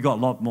 but we've got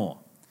a lot more.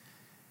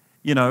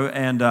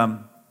 And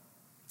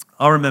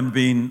I remember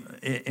being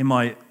in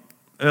my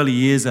early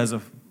years as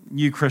a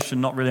new Christian,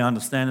 not really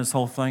understanding this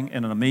whole thing,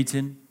 and in a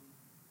meeting.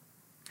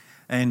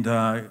 And,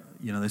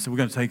 they said, we're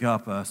going to take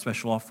up a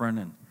special offering.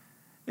 And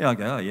I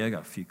go, oh, yeah, I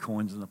got a few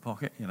coins in the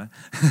pocket,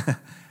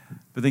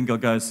 But then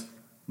God goes,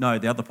 no,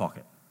 the other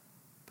pocket.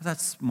 But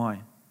that's my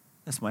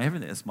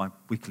everything. That's my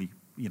weekly,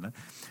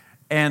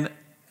 And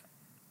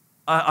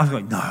I was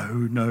going,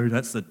 no,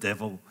 that's the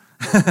devil.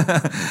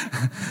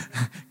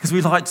 Because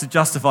we like to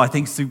justify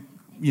things to,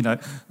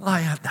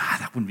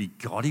 that wouldn't be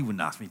God. He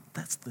wouldn't ask me.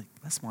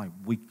 That's my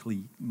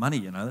weekly money,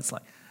 That's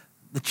like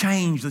the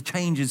change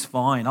is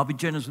fine. I'll be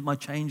generous with my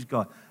change,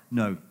 God.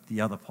 No,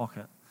 the other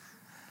pocket.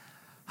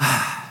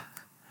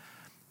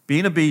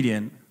 Being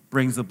obedient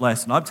brings the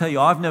blessing. I'll tell you,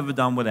 I've never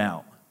done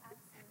without.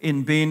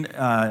 In being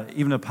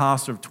even a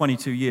pastor of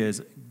 22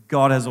 years,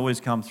 God has always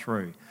come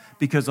through.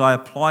 because I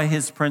apply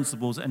his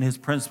principles and his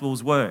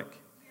principles work.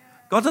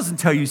 God doesn't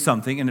tell you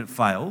something and it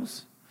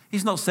fails.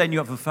 He's not setting you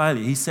up for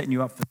failure. He's setting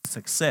you up for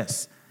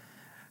success.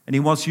 And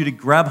he wants you to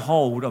grab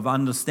hold of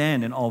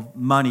understanding of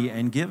money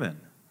and giving.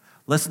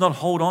 Let's not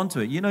hold on to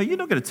it. You know, you're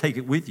not going to take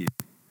it with you.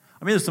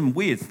 I mean, there's some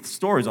weird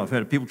stories I've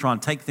heard of people trying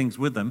to take things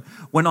with them.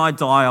 When I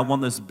die, I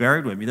want this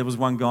buried with me. There was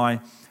one guy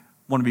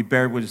wanted to be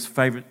buried with his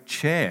favorite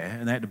chair,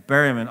 and they had to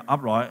bury him in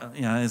upright.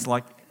 You know, it's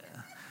like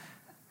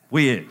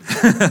weird.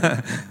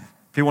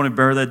 People want to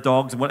bury their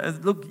dogs.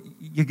 Look,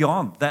 you're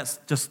gone. That's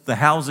just the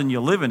housing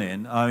you're living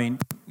in. I mean,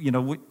 you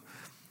know,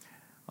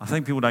 I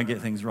think people don't get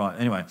things right.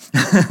 Anyway.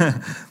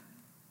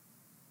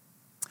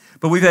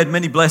 But we've had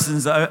many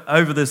blessings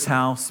over this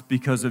house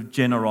because of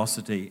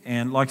generosity.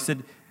 And like I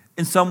said,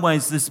 in some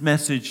ways, this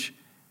message,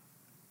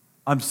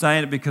 I'm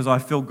saying it because I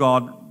feel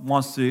God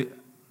wants to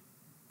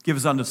give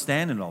us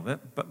understanding of it,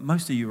 but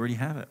most of you already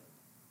have it.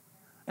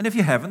 And if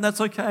you haven't,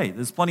 that's okay.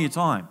 There's plenty of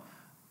time.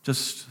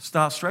 Just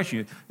start stretching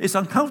it. It's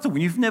uncomfortable.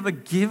 When you've never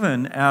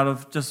given out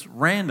of just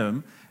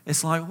random,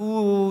 it's like,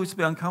 oh, it's a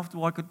bit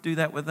uncomfortable. I could do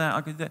that with that. I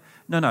could do that.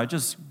 No,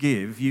 just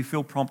give. You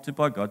feel prompted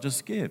by God,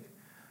 just give.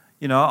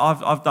 You know,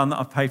 I've done that.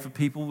 I've paid for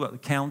people at the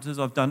counters.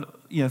 I've done,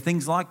 you know,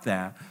 things like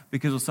that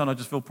because all of a sudden I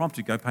just feel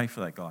prompted, go pay for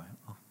that guy.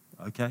 Oh,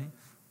 okay,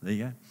 there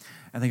you go.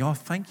 And they go, oh,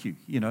 thank you,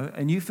 you know,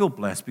 and you feel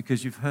blessed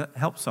because you've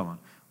helped someone.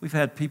 We've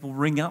had people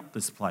ring up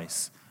this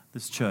place,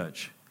 this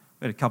church.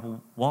 We had a couple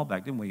a while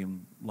back, didn't we?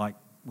 And like,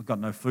 we've got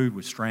no food.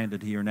 We're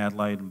stranded here in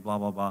Adelaide and blah,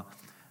 blah, blah.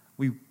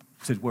 We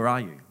said, where are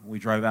you? We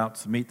drove out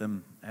to meet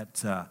them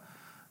at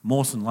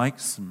Mawson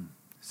Lakes and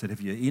said, have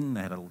you eaten?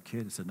 They had a little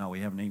kid. They said, no, we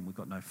haven't eaten. We've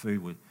got no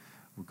food.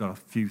 We've got a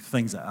few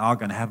things that are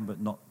going to happen,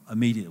 but not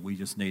immediate. We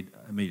just need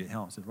immediate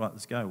help. I said, right,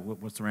 let's go.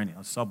 What's around here?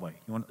 Subway.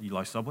 You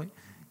like Subway?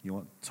 You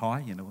want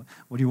Thai? You know,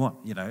 what do you want?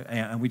 You know,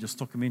 and we just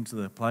took them into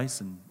the place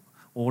and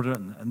ordered,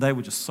 and they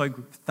were just so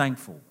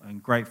thankful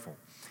and grateful.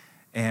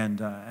 And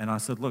I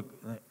said, look,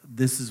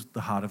 this is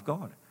the heart of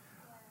God.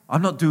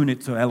 I'm not doing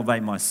it to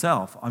elevate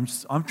myself. I'm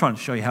trying to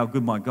show you how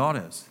good my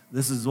God is.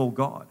 This is all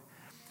God.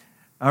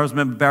 I always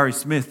remember Barry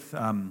Smith,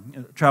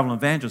 travel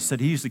evangelist, said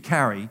he used to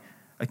carry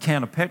a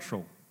can of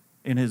petrol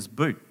in his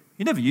boot.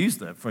 He never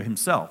used it for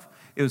himself.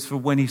 It was for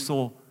when he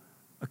saw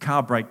a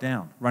car break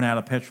down, run out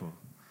of petrol.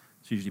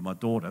 It's usually my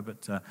daughter,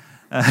 but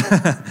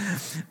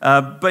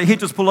he'd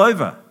just pull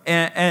over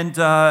and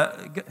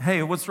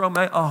hey, what's wrong,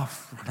 mate? Oh,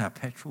 run out of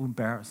petrol,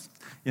 embarrassed.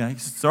 You know, he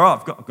says, it's all right,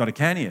 I've got a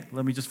can here.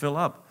 Let me just fill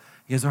up.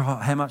 He goes, oh,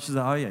 how much does it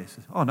owe you? He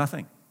says, oh,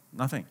 nothing.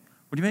 What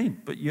do you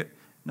mean? But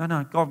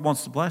no, God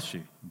wants to bless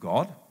you.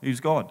 God? Who's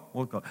God?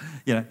 What God?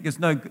 You know, he goes,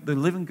 no, the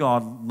living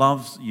God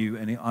loves you,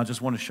 and I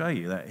just want to show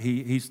you that.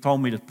 He's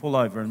told me to pull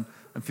over and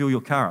fill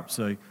your car up.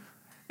 So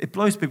it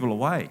blows people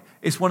away.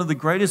 It's one of the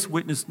greatest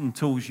witnessing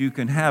tools you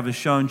can have is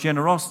showing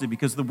generosity,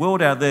 because the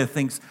world out there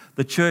thinks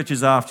the church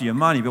is after your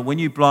money, but when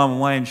you blow them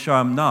away and show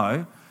them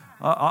no,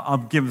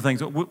 I'm giving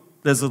things.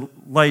 There's a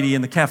lady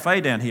in the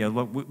cafe down here.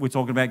 We're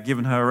talking about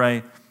giving her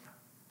a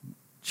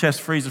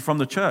chest freezer from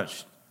the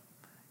church.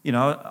 You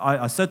know,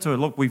 I said to her,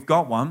 look, we've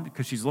got one,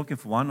 because she's looking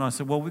for one. And I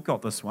said, well, we've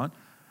got this one.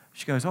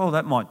 She goes, oh,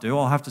 that might do.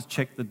 I'll have to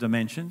check the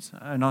dimensions.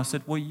 And I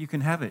said, well, you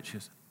can have it. She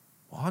says,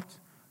 what?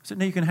 I said,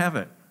 no, you can have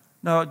it.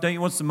 No, don't you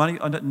want some money?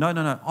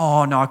 No.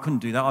 Oh, no, I couldn't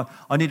do that.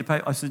 I need to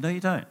pay. I said, no, you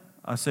don't.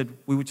 I said,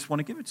 we would just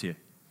want to give it to you.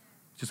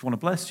 Just want to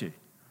bless you.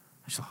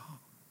 And she's like, oh,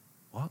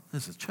 what?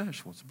 There's a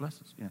church wants to bless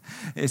us. You know,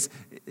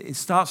 it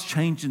starts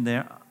changing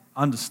their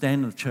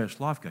understanding of church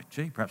life. Go,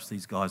 gee, perhaps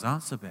these guys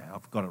aren't so bad.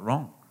 I've got it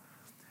wrong.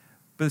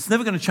 But it's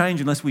never going to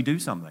change unless we do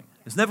something.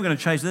 It's never going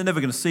to change. They're never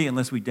going to see it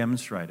unless we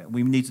demonstrate it.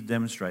 We need to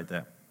demonstrate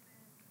that.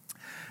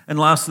 And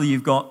lastly,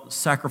 you've got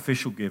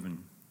sacrificial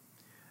giving.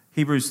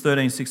 Hebrews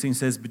 13:16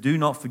 says, but do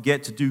not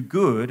forget to do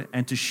good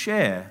and to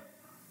share,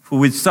 for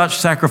with such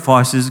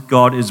sacrifices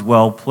God is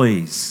well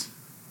pleased.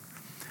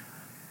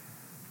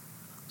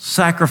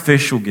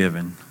 Sacrificial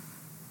giving.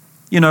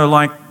 You know,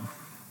 like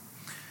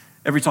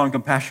every time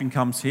Compassion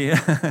comes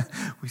here,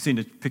 we seem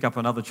to pick up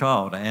another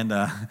child, and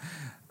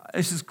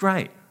it's just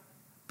great.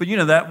 But you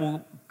know, that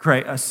will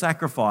create a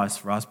sacrifice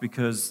for us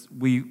because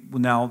we will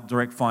now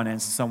direct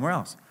finances somewhere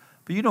else.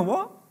 But you know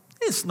what?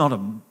 It's not a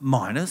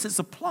minus, it's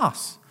a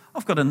plus.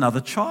 I've got another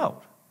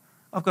child.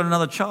 How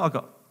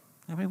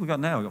many we got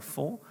now? We've got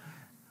 4.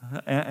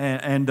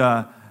 And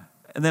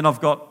then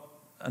I've got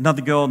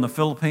another girl in the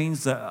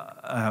Philippines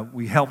that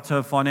we helped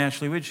her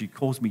financially with. She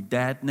calls me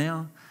Dad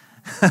now.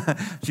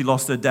 She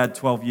lost her dad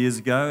 12 years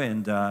ago,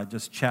 and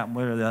just chatting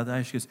with her the other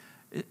day, she goes,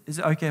 is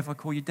it okay if I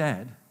call you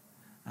Dad?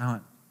 And I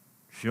went,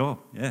 sure,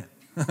 yeah.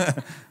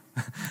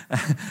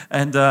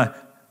 And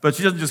but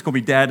she doesn't just call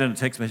me Dad in a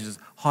text message. She says,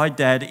 hi,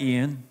 Dad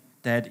Ian.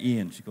 Dad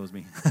Ian, she calls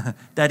me.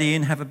 Dad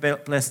Ian, have a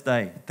blessed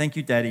day. Thank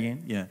you, Dad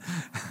Ian. Yeah.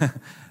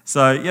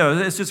 So, yeah,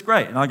 it's just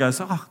great. And I go,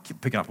 I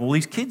keep picking up all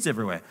these kids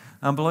everywhere.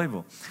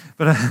 Unbelievable.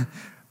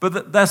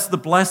 But that's the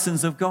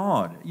blessings of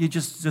God. You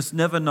just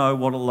never know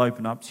what will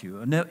open up to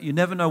you. You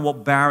never know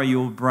what barrier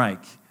you'll break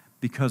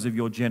because of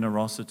your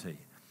generosity.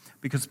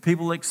 Because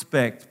people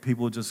expect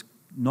people just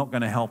not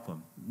going to help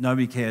them.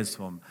 Nobody cares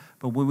for them.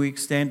 But when we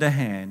extend a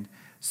hand,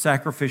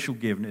 sacrificial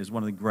giving is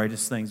one of the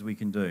greatest things we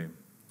can do.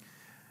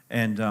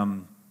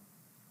 And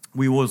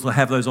we always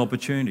have those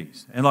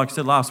opportunities. And like I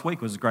said, last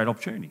week was a great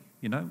opportunity.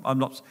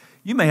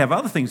 You may have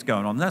other things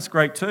going on. That's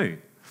great too.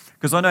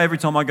 Because I know every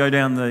time I go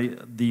down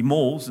the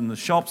malls and the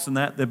shops and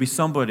that, there'll be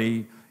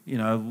somebody,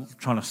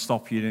 trying to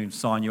stop you and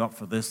sign you up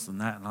for this and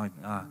that. And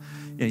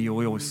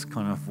we always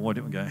kind of avoid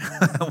it and go,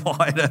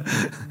 why?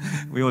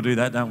 We all do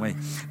that, don't we?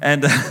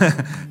 And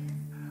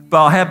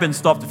but I have been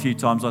stopped a few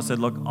times. I said,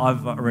 look,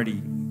 I've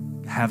already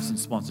have some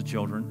sponsored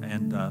children,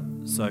 and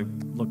so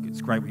look, it's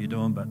great what you're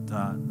doing, but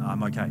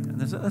I'm okay. And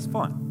that's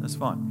fine. That's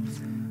fine.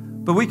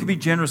 But we can be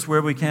generous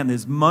wherever we can.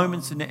 There's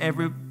moments in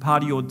every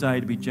part of your day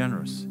to be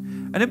generous.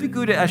 And it'd be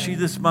good actually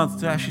this month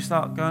to actually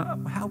start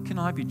going, how can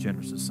I be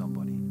generous to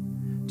somebody?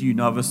 Do you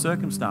know of a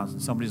circumstance in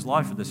somebody's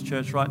life at this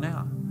church right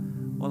now?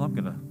 Well, I'm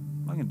gonna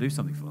do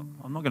something for them.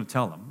 I'm not going to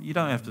tell them. You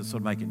don't have to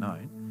sort of make it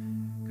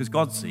known, because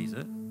God sees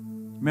it.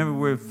 Remember,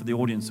 we're for the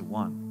audience of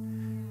one.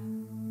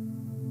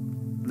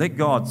 Let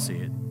God see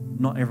it,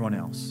 not everyone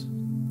else.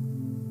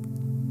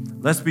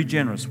 Let's be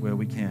generous where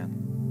we can.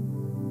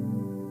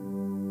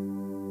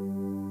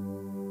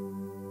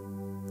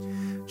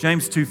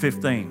 James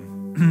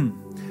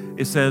 2:15,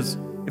 it says,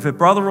 if a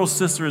brother or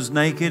sister is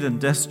naked and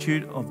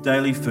destitute of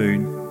daily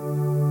food,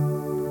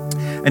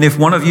 and if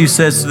one of you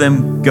says to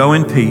them, go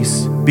in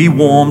peace, be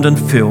warmed and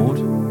filled,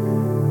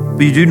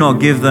 but you do not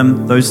give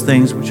them those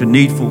things which are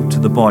needful to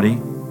the body,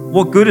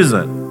 what good is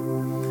it?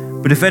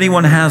 But if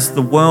anyone has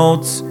the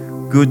world's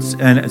goods,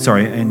 and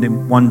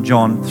in 1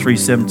 John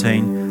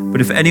 3:17, but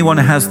if anyone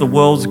has the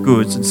world's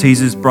goods and sees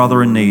his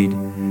brother in need,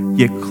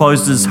 yet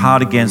closes his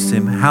heart against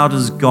him, how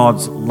does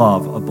God's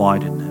love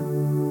abide in him?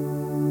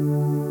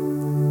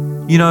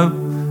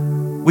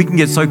 We can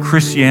get so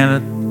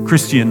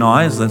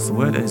Christianized, that's the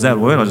word. Is that a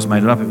word? I just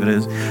made it up if it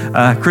is.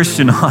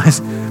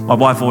 Christianized. My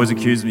wife always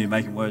accuses me of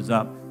making words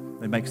up.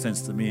 They make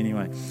sense to me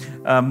anyway.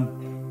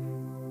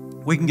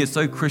 We can get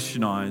so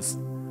Christianized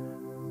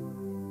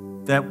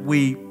that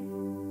we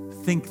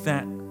think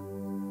that,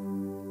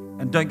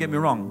 and don't get me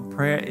wrong,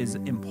 prayer is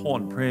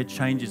important. Prayer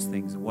changes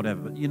things or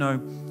whatever. But,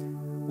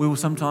 we will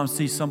sometimes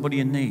see somebody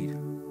in need,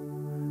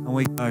 and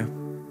we go,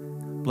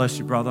 bless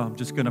you, brother. I'm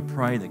just going to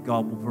pray that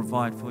God will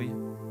provide for you.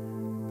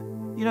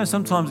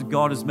 Sometimes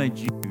God has made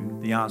you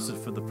the answer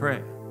for the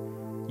prayer.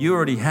 You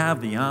already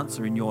have the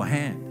answer in your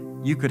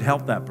hand. You could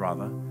help that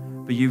brother,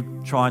 but you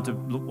tried to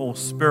look all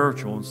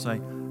spiritual and say,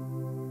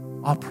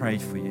 I'll pray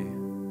for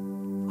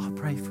you. I'll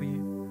pray for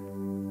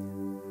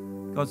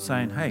you. God's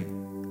saying, hey,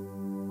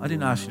 I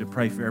didn't ask you to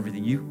pray for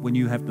everything. When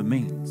you have the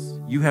means,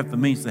 you have the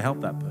means to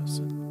help that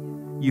person.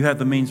 You have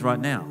the means right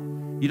now.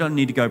 You don't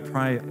need to go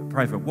pray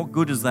for it. What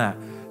good is that?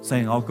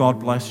 Saying, oh, God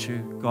bless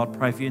you, God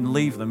pray for you, and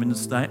leave them in the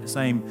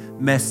same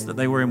mess that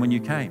they were in when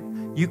you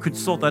came. You could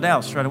sort that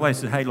out straight away.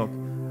 Say, hey, look,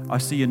 I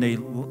see your need.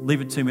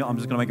 Leave it to me. I'm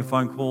just going to make a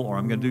phone call, or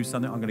I'm going to do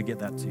something. I'm going to get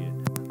that to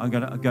you. I'm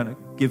going to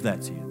give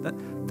that to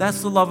you.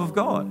 That's the love of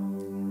God.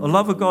 The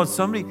love of God.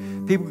 So many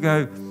people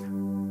go,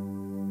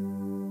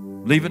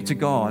 leave it to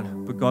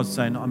God, but God's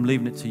saying, I'm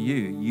leaving it to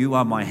you. You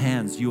are my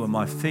hands. You are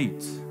my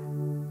feet.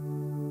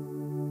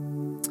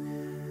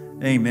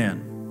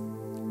 Amen.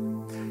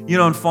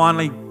 And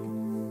finally,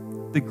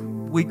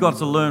 we got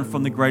to learn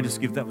from the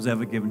greatest gift that was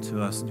ever given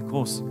to us. And of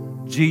course,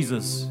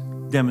 Jesus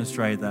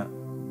demonstrated that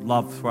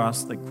love for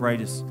us, the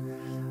greatest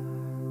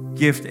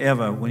gift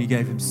ever, when he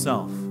gave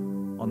himself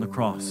on the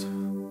cross.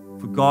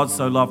 For God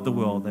so loved the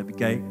world that he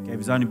gave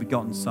his only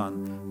begotten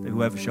Son, that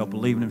whoever shall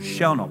believe in him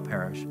shall not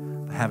perish,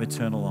 but have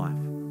eternal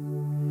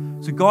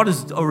life. So God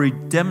has already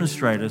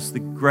demonstrated us the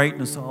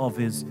greatness of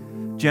his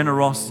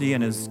generosity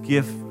and his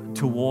gift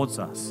towards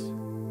us.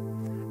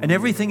 And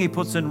everything he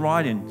puts in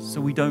writing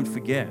so we don't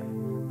forget.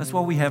 That's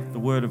why we have the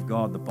Word of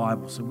God, the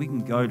Bible, so we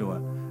can go to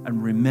it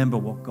and remember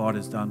what God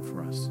has done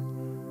for us.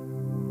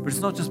 But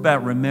it's not just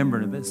about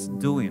remembering it, it's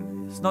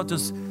doing. It's not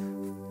just,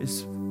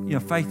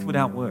 faith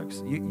without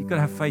works. You've got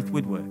to have faith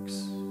with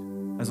works.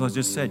 As I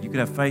just said, you could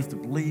have faith to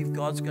believe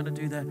God's going to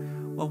do that.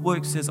 Well,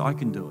 works says I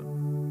can do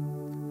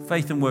it.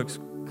 Faith and works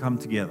come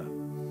together.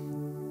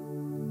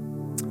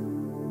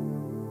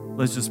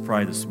 Let's just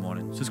pray this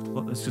morning.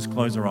 Let's just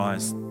close our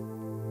eyes.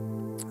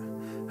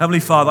 Heavenly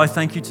Father, I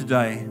thank you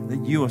today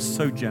that you are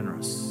so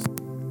generous.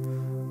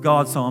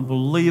 God, so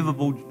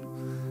unbelievable.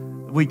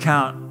 We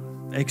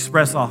can't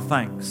express our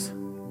thanks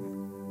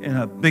in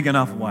a big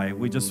enough way.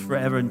 We're just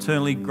forever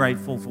eternally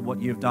grateful for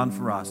what you've done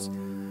for us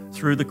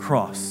through the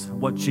cross,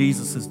 what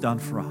Jesus has done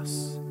for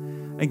us.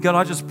 And God,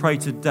 I just pray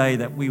today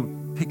that we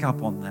would pick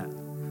up on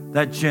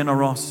that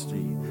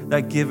generosity,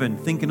 that giving,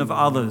 thinking of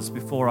others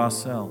before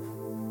ourselves.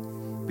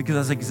 Because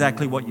that's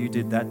exactly what you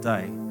did that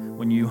day.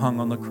 When you hung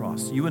on the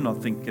cross, you were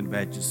not thinking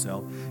about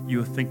yourself. You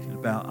were thinking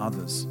about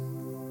others.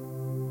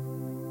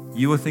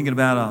 You were thinking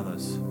about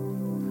others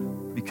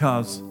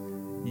because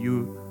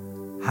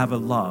you have a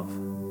love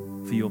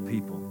for your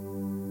people.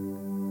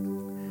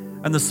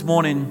 And this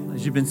morning,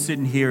 as you've been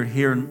sitting here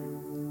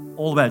hearing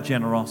all about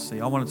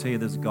generosity, I want to tell you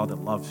there's a God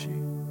that loves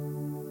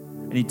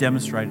you. And he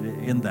demonstrated it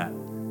in that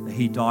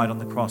he died on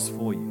the cross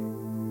for you.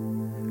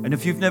 And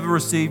if you've never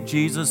received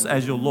Jesus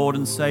as your Lord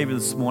and Savior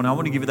this morning, I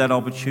want to give you that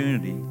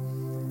opportunity.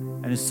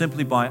 And it's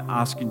simply by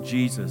asking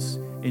Jesus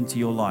into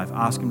your life.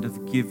 Ask him to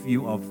forgive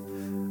you of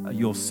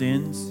your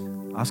sins.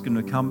 Ask him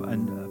to come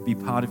and be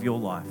part of your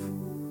life.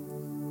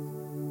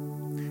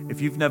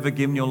 If you've never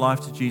given your life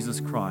to Jesus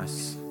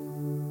Christ,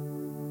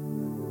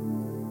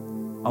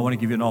 I want to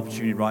give you an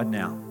opportunity right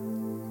now.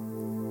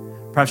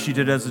 Perhaps you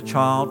did it as a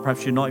child.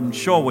 Perhaps you're not even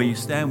sure where you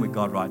stand with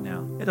God right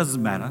now. It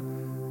doesn't matter.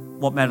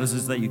 What matters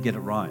is that you get it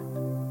right.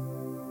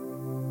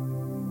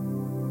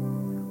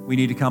 We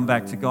need to come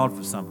back to God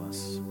for some of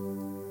us.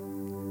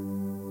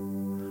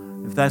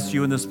 If that's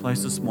you in this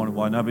place this morning,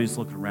 while nobody's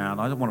looking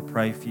around, I don't want to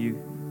pray for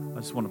you. I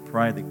just want to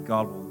pray that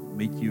God will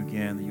meet you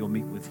again, that you'll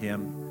meet with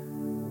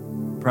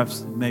him.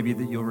 Perhaps maybe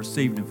that you're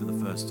receiving him for the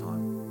first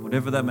time.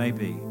 Whatever that may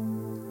be.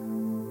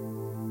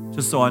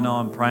 Just so I know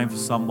I'm praying for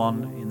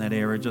someone in that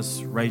area,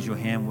 just raise your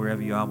hand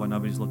wherever you are while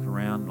nobody's looking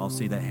around, and I'll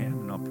see that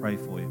hand and I'll pray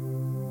for you.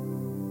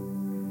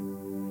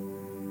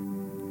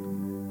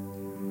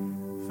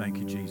 Thank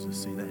you, Jesus.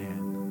 See that hand.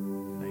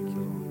 Thank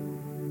you,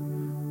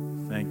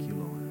 Lord. Thank you,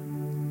 Lord.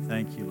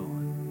 Thank you, Lord.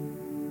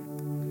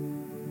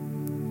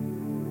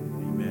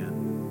 Amen.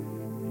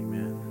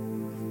 Amen.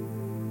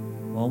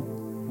 Well,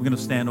 we're going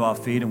to stand to our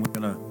feet and we're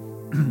going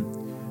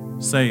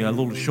to say a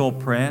little short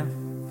prayer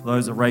for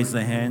those that raise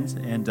their hands,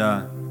 and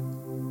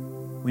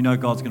we know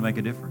God's going to make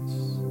a difference.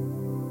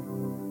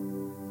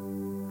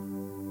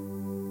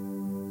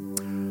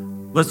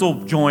 Let's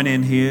all join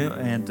in here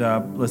and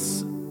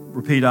let's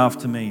repeat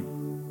after me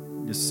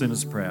this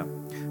sinner's prayer.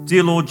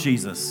 Dear Lord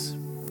Jesus,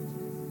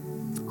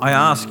 I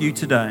ask you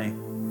today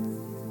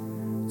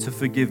to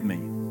forgive me.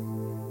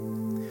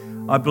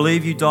 I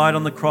believe you died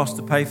on the cross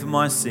to pay for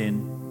my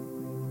sin,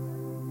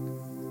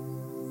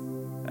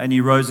 and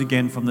you rose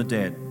again from the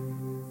dead.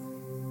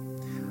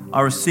 I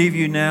receive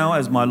you now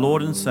as my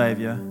Lord and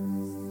Savior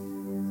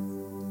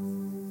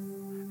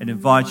and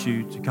invite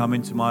you to come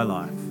into my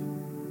life.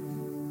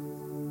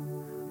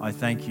 I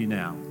thank you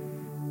now.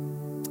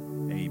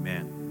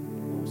 Amen.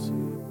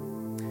 Awesome.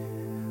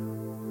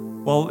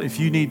 Well, if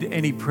you need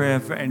any prayer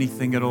for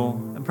anything at all,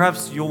 and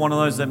perhaps you're one of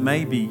those that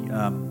maybe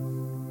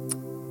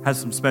has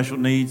some special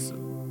needs,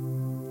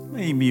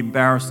 may be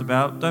embarrassed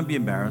about, don't be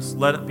embarrassed.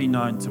 Let it be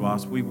known to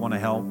us. We want to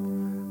help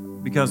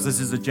because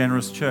this is a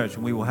generous church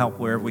and we will help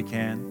wherever we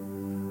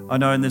can. I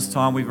know in this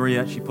time we've already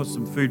actually put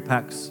some food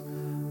packs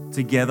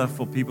together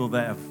for people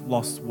that have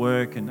lost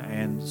work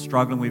and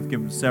struggling. We've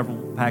given several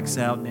packs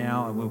out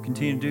now, and we'll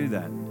continue to do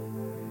that.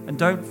 And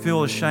don't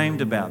feel ashamed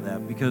about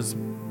that, because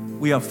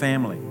we are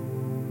family.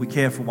 We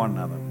care for one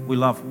another. We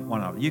love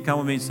one another. You come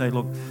with me and say,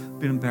 look, I've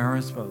been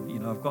embarrassed, but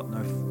I've got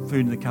no food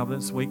in the cupboard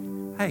this week.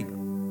 Hey,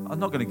 I'm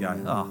not going to go,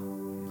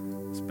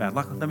 oh, it's bad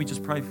luck. Let me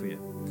just pray for you.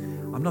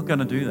 I'm not going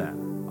to do that.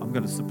 I'm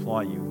going to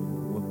supply you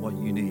with what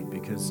you need,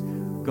 because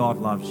God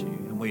loves you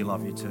and we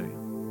love you too.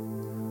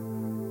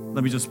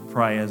 Let me just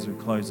pray as we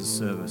close the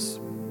service.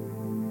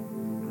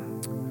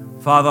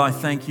 Father, I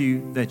thank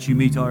you that you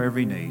meet our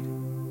every need.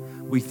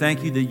 We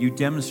thank you that you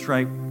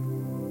demonstrate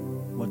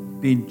what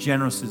being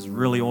generous is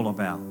really all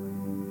about.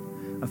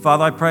 And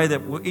Father, I pray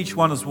that each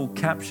one of us will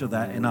capture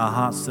that in our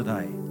hearts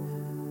today.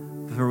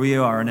 For we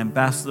are an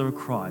ambassador of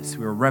Christ.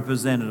 We are a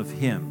representative of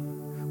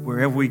him.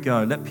 Wherever we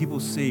go, let people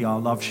see our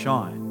love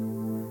shine.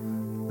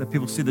 Let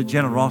people see the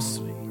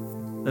generosity.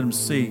 Let them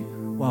see,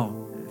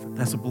 well,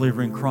 that's a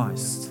believer in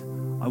Christ.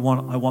 I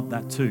want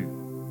that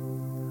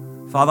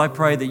too. Father, I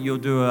pray that you'll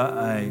do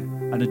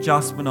an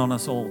adjustment on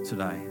us all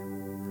today.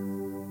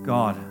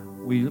 God,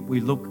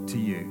 we look to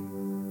you.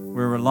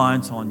 We're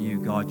reliant on you,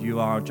 God. You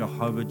are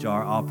Jehovah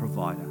Jireh, our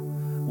provider.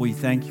 We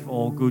thank you for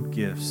all good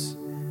gifts,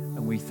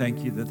 and we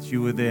thank you that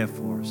you are there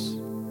for us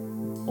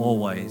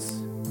always.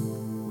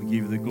 We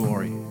give you the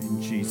glory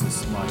in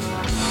Jesus' mighty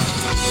name.